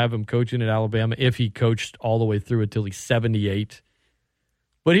 will have him coaching at Alabama if he coached all the way through until he's 78.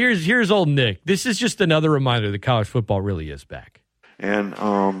 But here's old Nick. This is just another reminder that college football really is back. And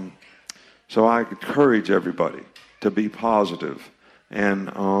so I encourage everybody to be positive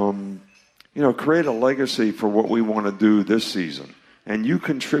and, create a legacy for what we want to do this season. And you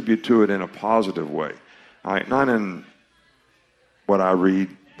contribute to it in a positive way. Not in what I read,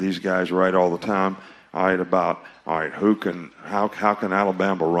 these guys write all the time, about how can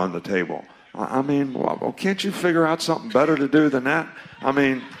Alabama run the table? Well, can't you figure out something better to do than that?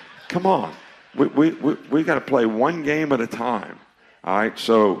 Come on. We got to play one game at a time. All right,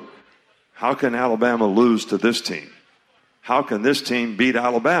 so how can Alabama lose to this team? How can this team beat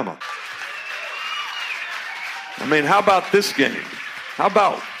Alabama? How about this game? How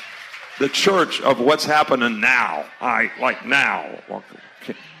about the church of what's happening now? Now.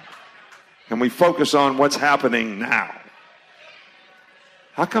 Can we focus on what's happening now?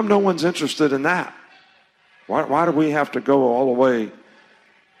 How come no one's interested in that? Why do we have to go all the way?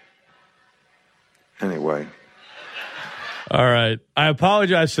 Anyway. All right. I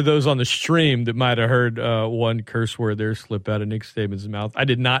apologize to those on the stream that might have heard one curse word there slip out of Nick Saban's mouth. I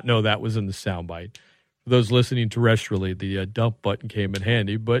did not know that was in the soundbite. For those listening terrestrially, the dump button came in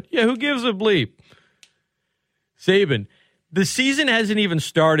handy. But, yeah, who gives a bleep? Saban, the season hasn't even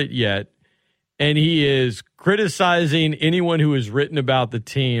started yet, and he is criticizing anyone who has written about the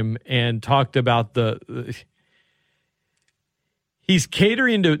team and talked about he's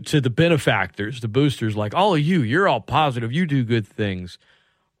catering to the benefactors, the boosters, like, all of you, you're all positive, you do good things,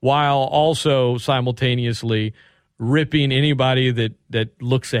 while also simultaneously ripping anybody that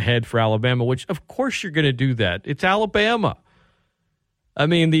looks ahead for Alabama, which, of course, you're going to do that. It's Alabama.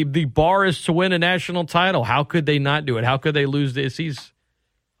 The bar is to win a national title. How could they not do it? How could they lose this?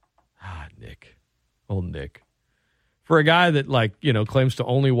 Nick. Old Nick. For a guy that, claims to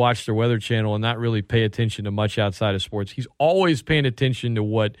only watch the Weather Channel and not really pay attention to much outside of sports, he's always paying attention to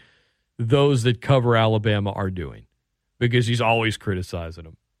what those that cover Alabama are doing because he's always criticizing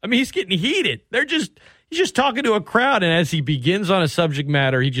them. He's getting heated. He's just talking to a crowd, and as he begins on a subject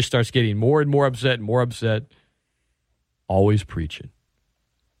matter, he just starts getting more and more upset and more upset. Always preaching.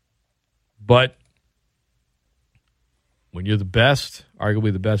 But when you're the best,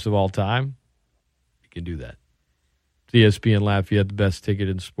 arguably the best of all time, you can do that. ESPN Lafayette, the best ticket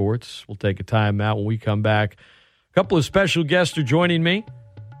in sports. We'll take a time out when we come back. A couple of special guests are joining me.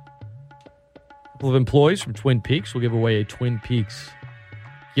 A couple of employees from Twin Peaks. We'll give away a Twin Peaks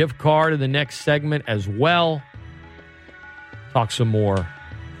gift card in the next segment as well. Talk some more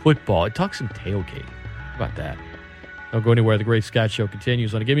football. Talk some tailgating. How about that? Don't go anywhere. The Great Scott Show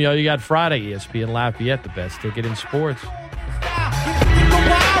continues on a Gimmee All You Got Friday. ESPN Lafayette, the best ticket in sports.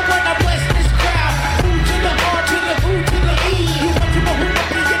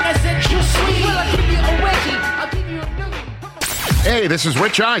 Hey, this is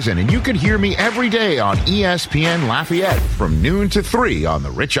Rich Eisen, and you can hear me every day on ESPN Lafayette from noon to 3 on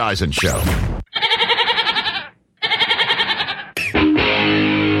The Rich Eisen Show.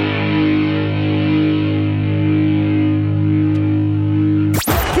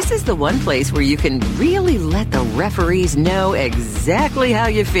 This is the one place where you can really let the referees know exactly how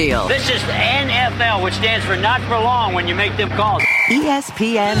you feel. This is NFL, which stands for not for long when you make them calls.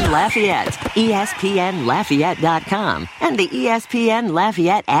 ESPN Lafayette, ESPNLafayette.com, and the ESPN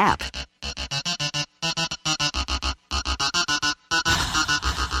Lafayette app.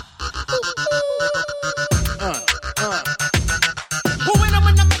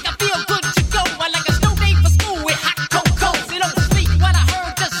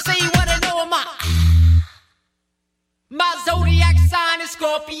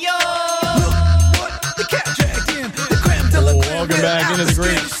 Welcome back into the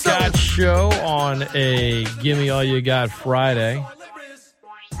Great Scott Show on a Gimme All You Got Friday.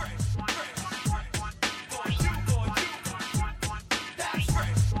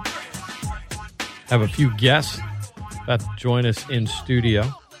 Have a few guests about to join us in studio.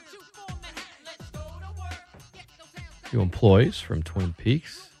 A few employees from Twin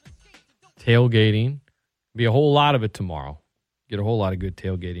Peaks. Tailgating. Be a whole lot of it tomorrow. Get a whole lot of good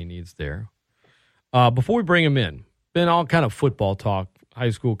tailgating needs there. Before we bring them in, been all kind of football talk, high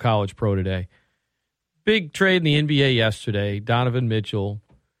school, college, pro today. Big trade in the NBA yesterday. Donovan Mitchell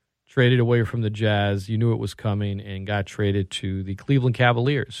traded away from the Jazz. You knew it was coming and got traded to the Cleveland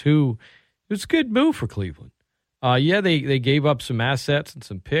Cavaliers, who it was a good move for Cleveland. They gave up some assets and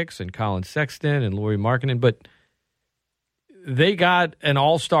some picks and Colin Sexton and Lauri Markkanen, but they got an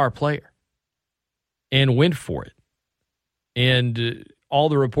all-star player and went for it. And all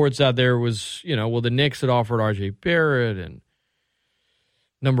the reports out there was, the Knicks had offered R.J. Barrett and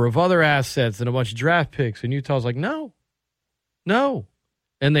a number of other assets and a bunch of draft picks. And Utah's like, no.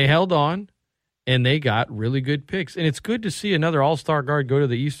 And they held on, and they got really good picks. And it's good to see another all-star guard go to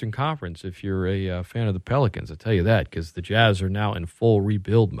the Eastern Conference if you're a fan of the Pelicans. I'll tell you that, because the Jazz are now in full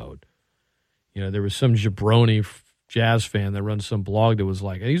rebuild mode. There was some jabroni Jazz fan that runs some blog that was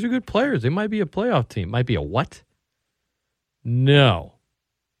like, these are good players. They might be a playoff team. Might be a what? No.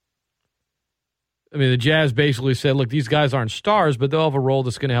 I mean, the Jazz basically said, look, these guys aren't stars, but they'll have a role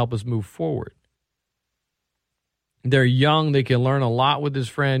that's going to help us move forward. They're young. They can learn a lot with this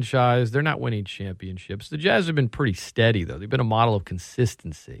franchise. They're not winning championships. The Jazz have been pretty steady, though. They've been a model of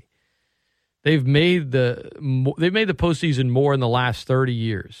consistency. They've made the postseason more in the last 30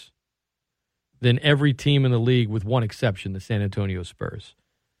 years than every team in the league, with one exception, the San Antonio Spurs.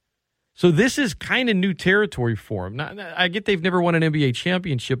 So this is kind of new territory for them. I get they've never won an NBA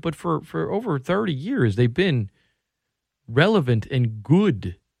championship, but for over 30 years, they've been relevant and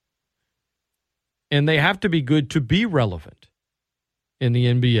good. And they have to be good to be relevant in the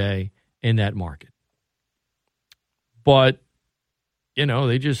NBA in that market. But,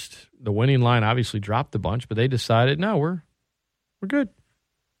 the winning line obviously dropped a bunch, but they decided, no, we're good.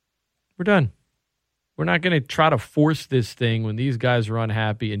 We're done. We're not going to try to force this thing when these guys are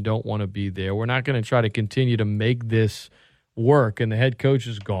unhappy and don't want to be there. We're not going to try to continue to make this work. And the head coach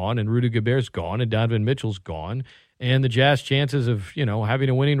is gone, and Rudy Gobert's gone, and Donovan Mitchell's gone. And the Jazz chances of, having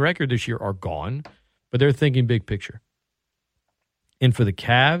a winning record this year are gone. But they're thinking big picture. And for the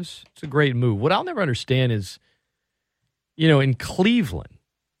Cavs, it's a great move. What I'll never understand is, in Cleveland,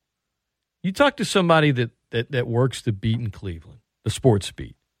 you talk to somebody that works the beat in Cleveland, the sports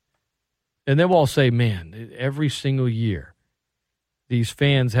beat, and they will all say, man, every single year, these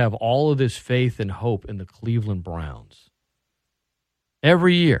fans have all of this faith and hope in the Cleveland Browns.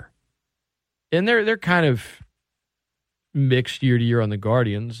 Every year. And they're kind of mixed year to year on the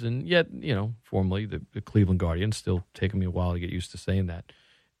Guardians, and yet, formerly the Cleveland Guardians, still taking me a while to get used to saying that.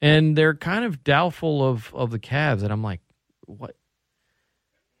 And they're kind of doubtful of the Cavs, and I'm like, what?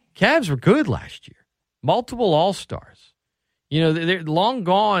 Cavs were good last year. Multiple All-Stars. They're long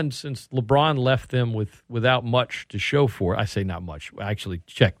gone since LeBron left them without much to show for it. I say not much. I actually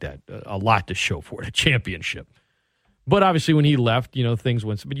checked that. A lot to show for it, a championship. But obviously when he left, things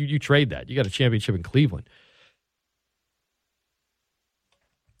went. But you trade that. You got a championship in Cleveland.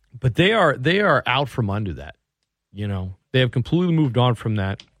 But they are out from under that. They have completely moved on from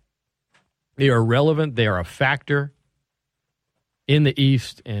that. They are relevant. They are a factor in the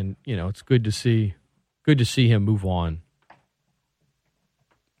East, and it's good to see him move on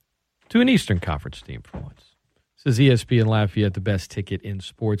to an Eastern Conference team for once. This is ESPN Lafayette, the best ticket in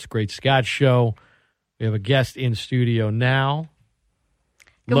sports. Great Scott Show. We have a guest in studio now.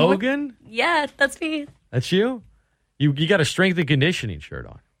 Good Logan? Yeah, that's me. That's you? You got a strength and conditioning shirt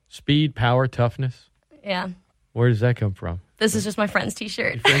on. Speed, power, toughness. Yeah. Where does that come from? This is just my friend's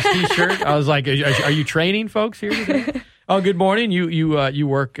T-shirt. Your friend's T-shirt? I was like, are you training folks here today? Oh, good morning. You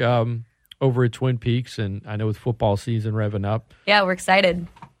work over at Twin Peaks, and I know with football season revving up. Yeah, we're excited.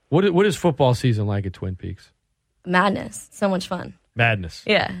 What is football season like at Twin Peaks? Madness. So much fun. Madness.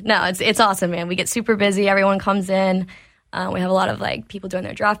 Yeah. No, it's awesome, man. We get super busy. Everyone comes in. We have a lot of people doing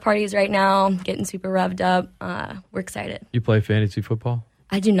their draft parties right now, getting super revved up. We're excited. You play fantasy football?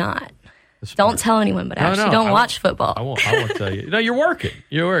 I do not. Don't tell anyone, but I actually don't watch football. I won't tell you. No, you're working.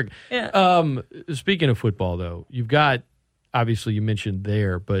 Yeah. Speaking of football, though, you've got, obviously you mentioned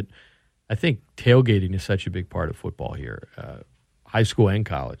there, but I think tailgating is such a big part of football here, high school and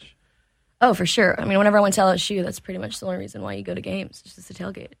college. Oh, for sure. I mean, whenever I went to LSU, that's pretty much the only reason why you go to games. It's just a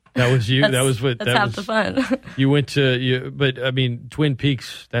tailgate. That was you. That's That half the fun. You went to but I mean, Twin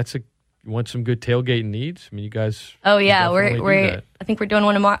Peaks. You want some good tailgating needs? I mean, you guys. Oh yeah, I think we're doing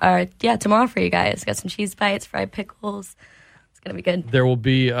one tomorrow. Tomorrow for you guys. Got some cheese bites, fried pickles. It's gonna be good. There will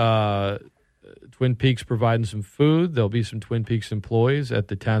be Twin Peaks providing some food. There'll be some Twin Peaks employees at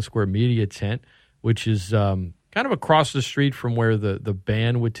the Town Square Media Tent, which is kind of across the street from where the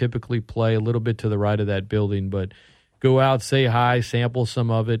band would typically play, a little bit to the right of that building. But go out, say hi, sample some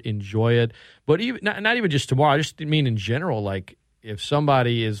of it, enjoy it. But even not even just tomorrow. I just mean in general, like if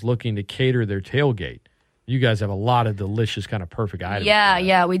somebody is looking to cater their tailgate, you guys have a lot of delicious, kind of perfect items.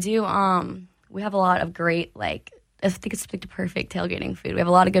 Yeah, we do. We have a lot of great, like, I think it's like the perfect tailgating food. We have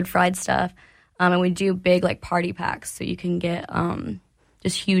a lot of good fried stuff, and we do big like party packs, so you can get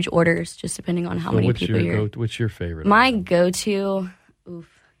just huge orders, just depending on how many people you're. What's your favorite? My go-to,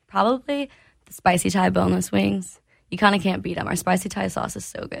 probably the spicy Thai boneless wings. You kind of can't beat them. Our spicy Thai sauce is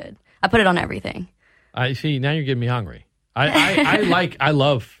so good. I put it on everything. I see. Now you're getting me hungry. I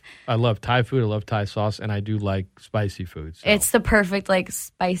love Thai food. I love Thai sauce, and I do like spicy food. So. It's the perfect like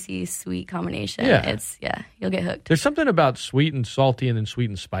spicy sweet combination. Yeah. You'll get hooked. There's something about sweet and salty, and then sweet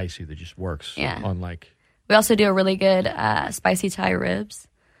and spicy that just works. Yeah. On like. We also do a really good spicy Thai ribs.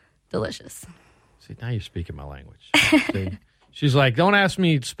 Delicious. See, now you're speaking my language. See? She's like, don't ask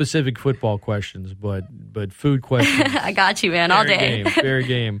me specific football questions, but food questions. I got you, man, all day. Fair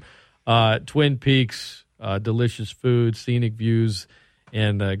game. Twin Peaks, delicious food, scenic views,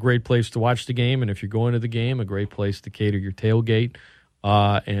 and a great place to watch the game. And if you're going to the game, a great place to cater your tailgate.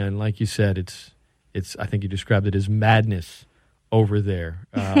 And like you said, it's. I think you described it as madness over there.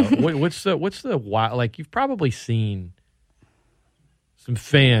 What's the wild? Like you've probably seen some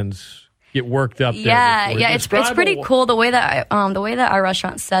fans get worked up there. Yeah, it's pretty cool the way that our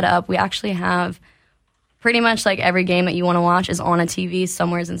restaurant's set up. We actually have pretty much like every game that you want to watch is on a TV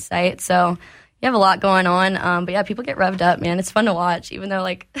somewhere in sight. So you have a lot going on. But yeah, people get revved up, man. It's fun to watch, even though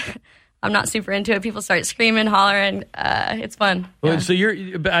like I'm not super into it. People start screaming, hollering. It's fun. Well, yeah. So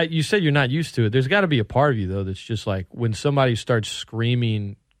you said you're not used to it. There's got to be a part of you though that's just like when somebody starts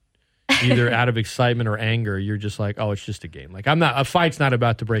screaming. Either out of excitement or anger, you're just like, oh, it's just a game. Like a fight's not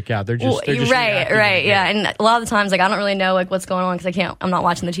about to break out. They're just right, yeah. And a lot of the times, like I don't really know like what's going on because I'm not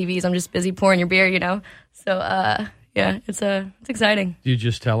watching the TVs. I'm just busy pouring your beer, you know. So yeah, it's exciting. Do you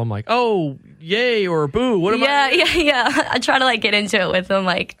just tell them like, oh, yay or boo? What am I? Yeah. I try to like get into it with them.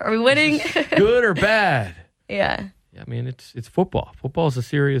 Like, are we winning? Good or bad? Yeah. I mean, it's football. Football is a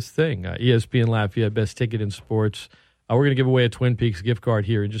serious thing. ESPN Lafayette, best ticket in sports. We're going to give away a Twin Peaks gift card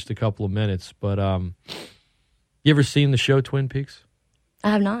here in just a couple of minutes. But you ever seen the show Twin Peaks?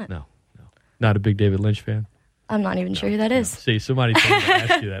 I have not. No. Not a big David Lynch fan? I'm not even sure who that is. See, somebody told me to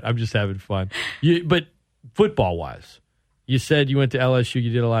ask you that. I'm just having fun. But football-wise, you said you went to LSU.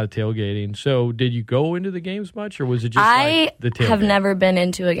 You did a lot of tailgating. So did you go into the games much, or was it just like the tailgate? I have never been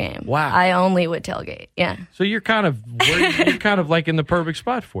into a game. Wow. I only would tailgate, yeah. So you're kind of like in the perfect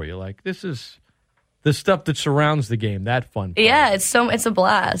spot for you. Like, this is the stuff that surrounds the game, that fun part. Yeah, it's a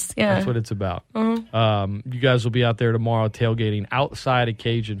blast. Yeah, that's what it's about. Mm-hmm. You guys will be out there tomorrow tailgating outside of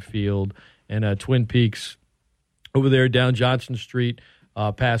Cajun Field and Twin Peaks over there down Johnson Street,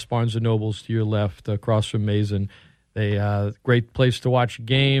 past Barnes & Nobles to your left, across from Mason. Great place to watch a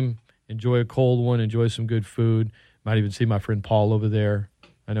game, enjoy a cold one, enjoy some good food. Might even see my friend Paul over there.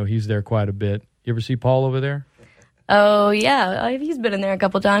 I know he's there quite a bit. You ever see Paul over there? Oh, yeah. He's been in there a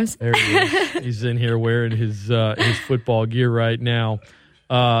couple times. There he is. He's in here wearing his football gear right now.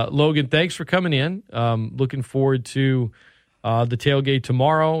 Logan, thanks for coming in. Looking forward to the tailgate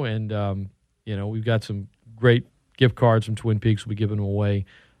tomorrow. And, we've got some great gift cards from Twin Peaks. We'll be giving them away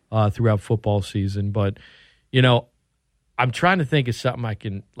throughout football season. But, I'm trying to think of something I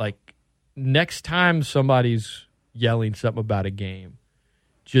can, like, next time somebody's yelling something about a game,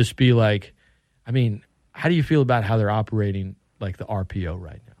 just be like, how do you feel about how they're operating, like the RPO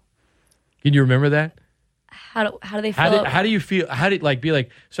right now? Can you remember that? How do they feel? How do you feel?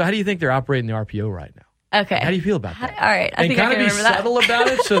 So how do you think they're operating the RPO right now? Okay. How do you feel about that? All right. I think I can remember that. And kind of be subtle about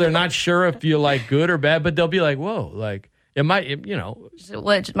it so they're not sure if you're like good or bad, but they'll be like, whoa, like it might,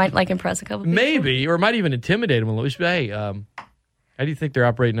 It might like impress a couple people. Maybe, or it might even intimidate them a little. Just be, hey, how do you think they're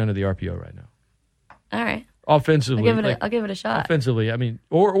operating under the RPO right now? All right. Offensively, I'll give it a shot. Offensively,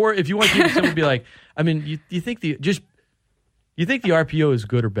 or if you want to someone be like, you think the RPO is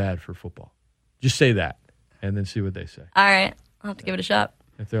good or bad for football? Just say that, and then see what they say. All right, I'll have to give it a shot.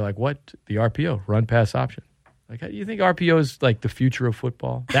 If they're like, what? The RPO, run pass option. Like, how do you think RPO is like the future of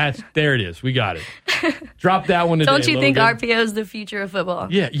football? There it is. We got it. Drop that one today, Don't you think Logan. RPO is the future of football?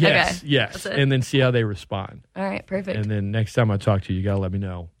 Yeah, yes, Okay. yes. That's it. And then see how they respond. All right, perfect. And then next time I talk to you, you got to let me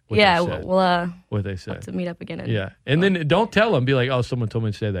know what yeah, they said. we'll what they said. have to meet up again. Yeah. And then don't tell them. Be like, oh, someone told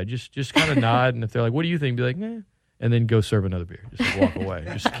me to say that. Just kind of nod. And if they're like, what do you think? Be like, eh. And then go serve another beer. Just walk away.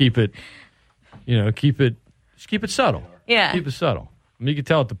 Just keep it, keep it subtle. Yeah. Keep it subtle. I mean, you could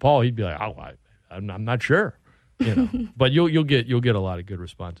tell it to Paul. He'd be like, oh, I'm not sure. But you'll get a lot of good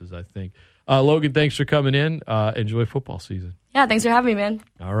responses, I think. Logan, thanks for coming in. Enjoy football season. Yeah, thanks for having me, man.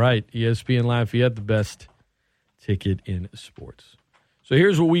 All right. ESPN Lafayette, the best ticket in sports. So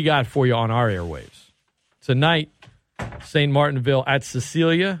here's what we got for you on our airwaves. Tonight, St. Martinville at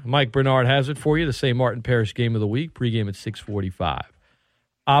Cecilia. Mike Bernard has it for you. The St. Martin Parish game of the week. Pregame at 6:45.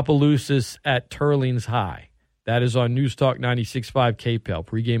 Opelousas at Turlings High. That is on News Talk 96.5 KPEL.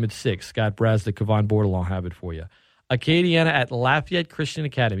 Pregame at 6. Scott Brasdick, Kevon Bordelon have it for you. Acadiana at Lafayette Christian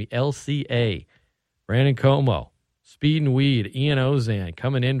Academy, LCA. Brandon Como, Speed and Weed, Ian Ozan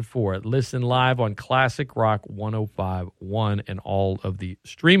coming in for it. Listen live on Classic Rock 105.1 and all of the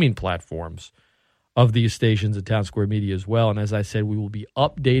streaming platforms of these stations at Town Square Media as well. And as I said, we will be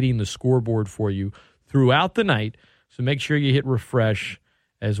updating the scoreboard for you throughout the night. So make sure you hit refresh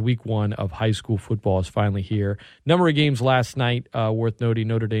as week one of high school football is finally here. Number of games last night worth noting.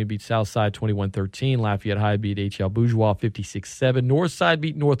 Notre Dame beat Southside 21-13. Lafayette High beat H.L. Bourgeois 56-7. Northside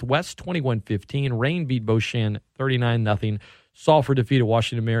beat Northwest 21-15. Rain beat Beauchamp 39-0. Salford defeated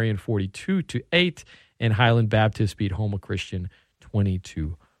Washington Marion 42-8. And Highland Baptist beat Houma Christian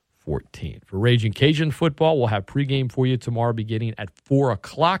 22-14. For Ragin' Cajun football, we'll have pregame for you tomorrow beginning at 4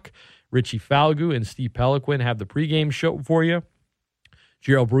 o'clock. Richie Falgu and Steve Peliquin have the pregame show for you.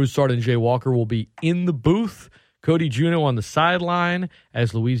 Gerald Broussard and Jay Walker will be in the booth. Cody Juneau on the sideline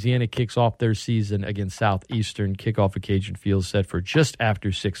as Louisiana kicks off their season against Southeastern. Kickoff at Cajun Field set for just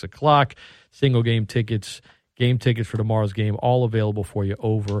after 6 o'clock. Single game tickets for tomorrow's game, all available for you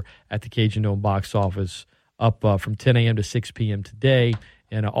over at the Cajun Dome box office up from 10 a.m. to 6 p.m. today.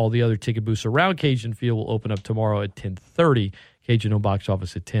 And all the other ticket booths around Cajun Field will open up tomorrow at 10:30. Cajun Dome box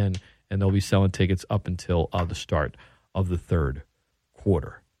office at 10, and they'll be selling tickets up until the start of the third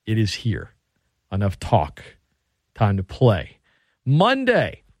quarter. It is here. Enough talk. Time to play.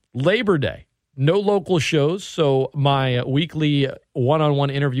 Monday, Labor Day. No local shows, so my weekly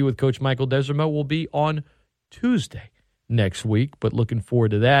one-on-one interview with Coach Michael Desormeaux will be on Tuesday next week, but looking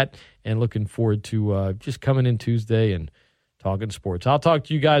forward to that and looking forward to just coming in Tuesday and talking sports. I'll talk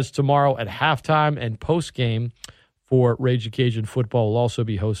to you guys tomorrow at halftime and postgame for Rage Cajun football. We'll also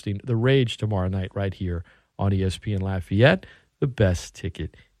be hosting The Rage tomorrow night right here on ESPN Lafayette. The best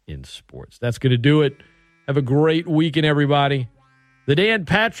ticket in sports. That's going to do it. Have a great weekend, everybody. The Dan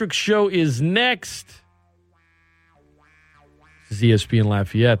Patrick Show is next. This is ESPN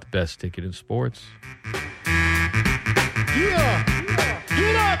Lafayette, the best ticket in sports. Yeah.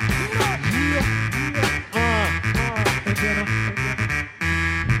 Get up.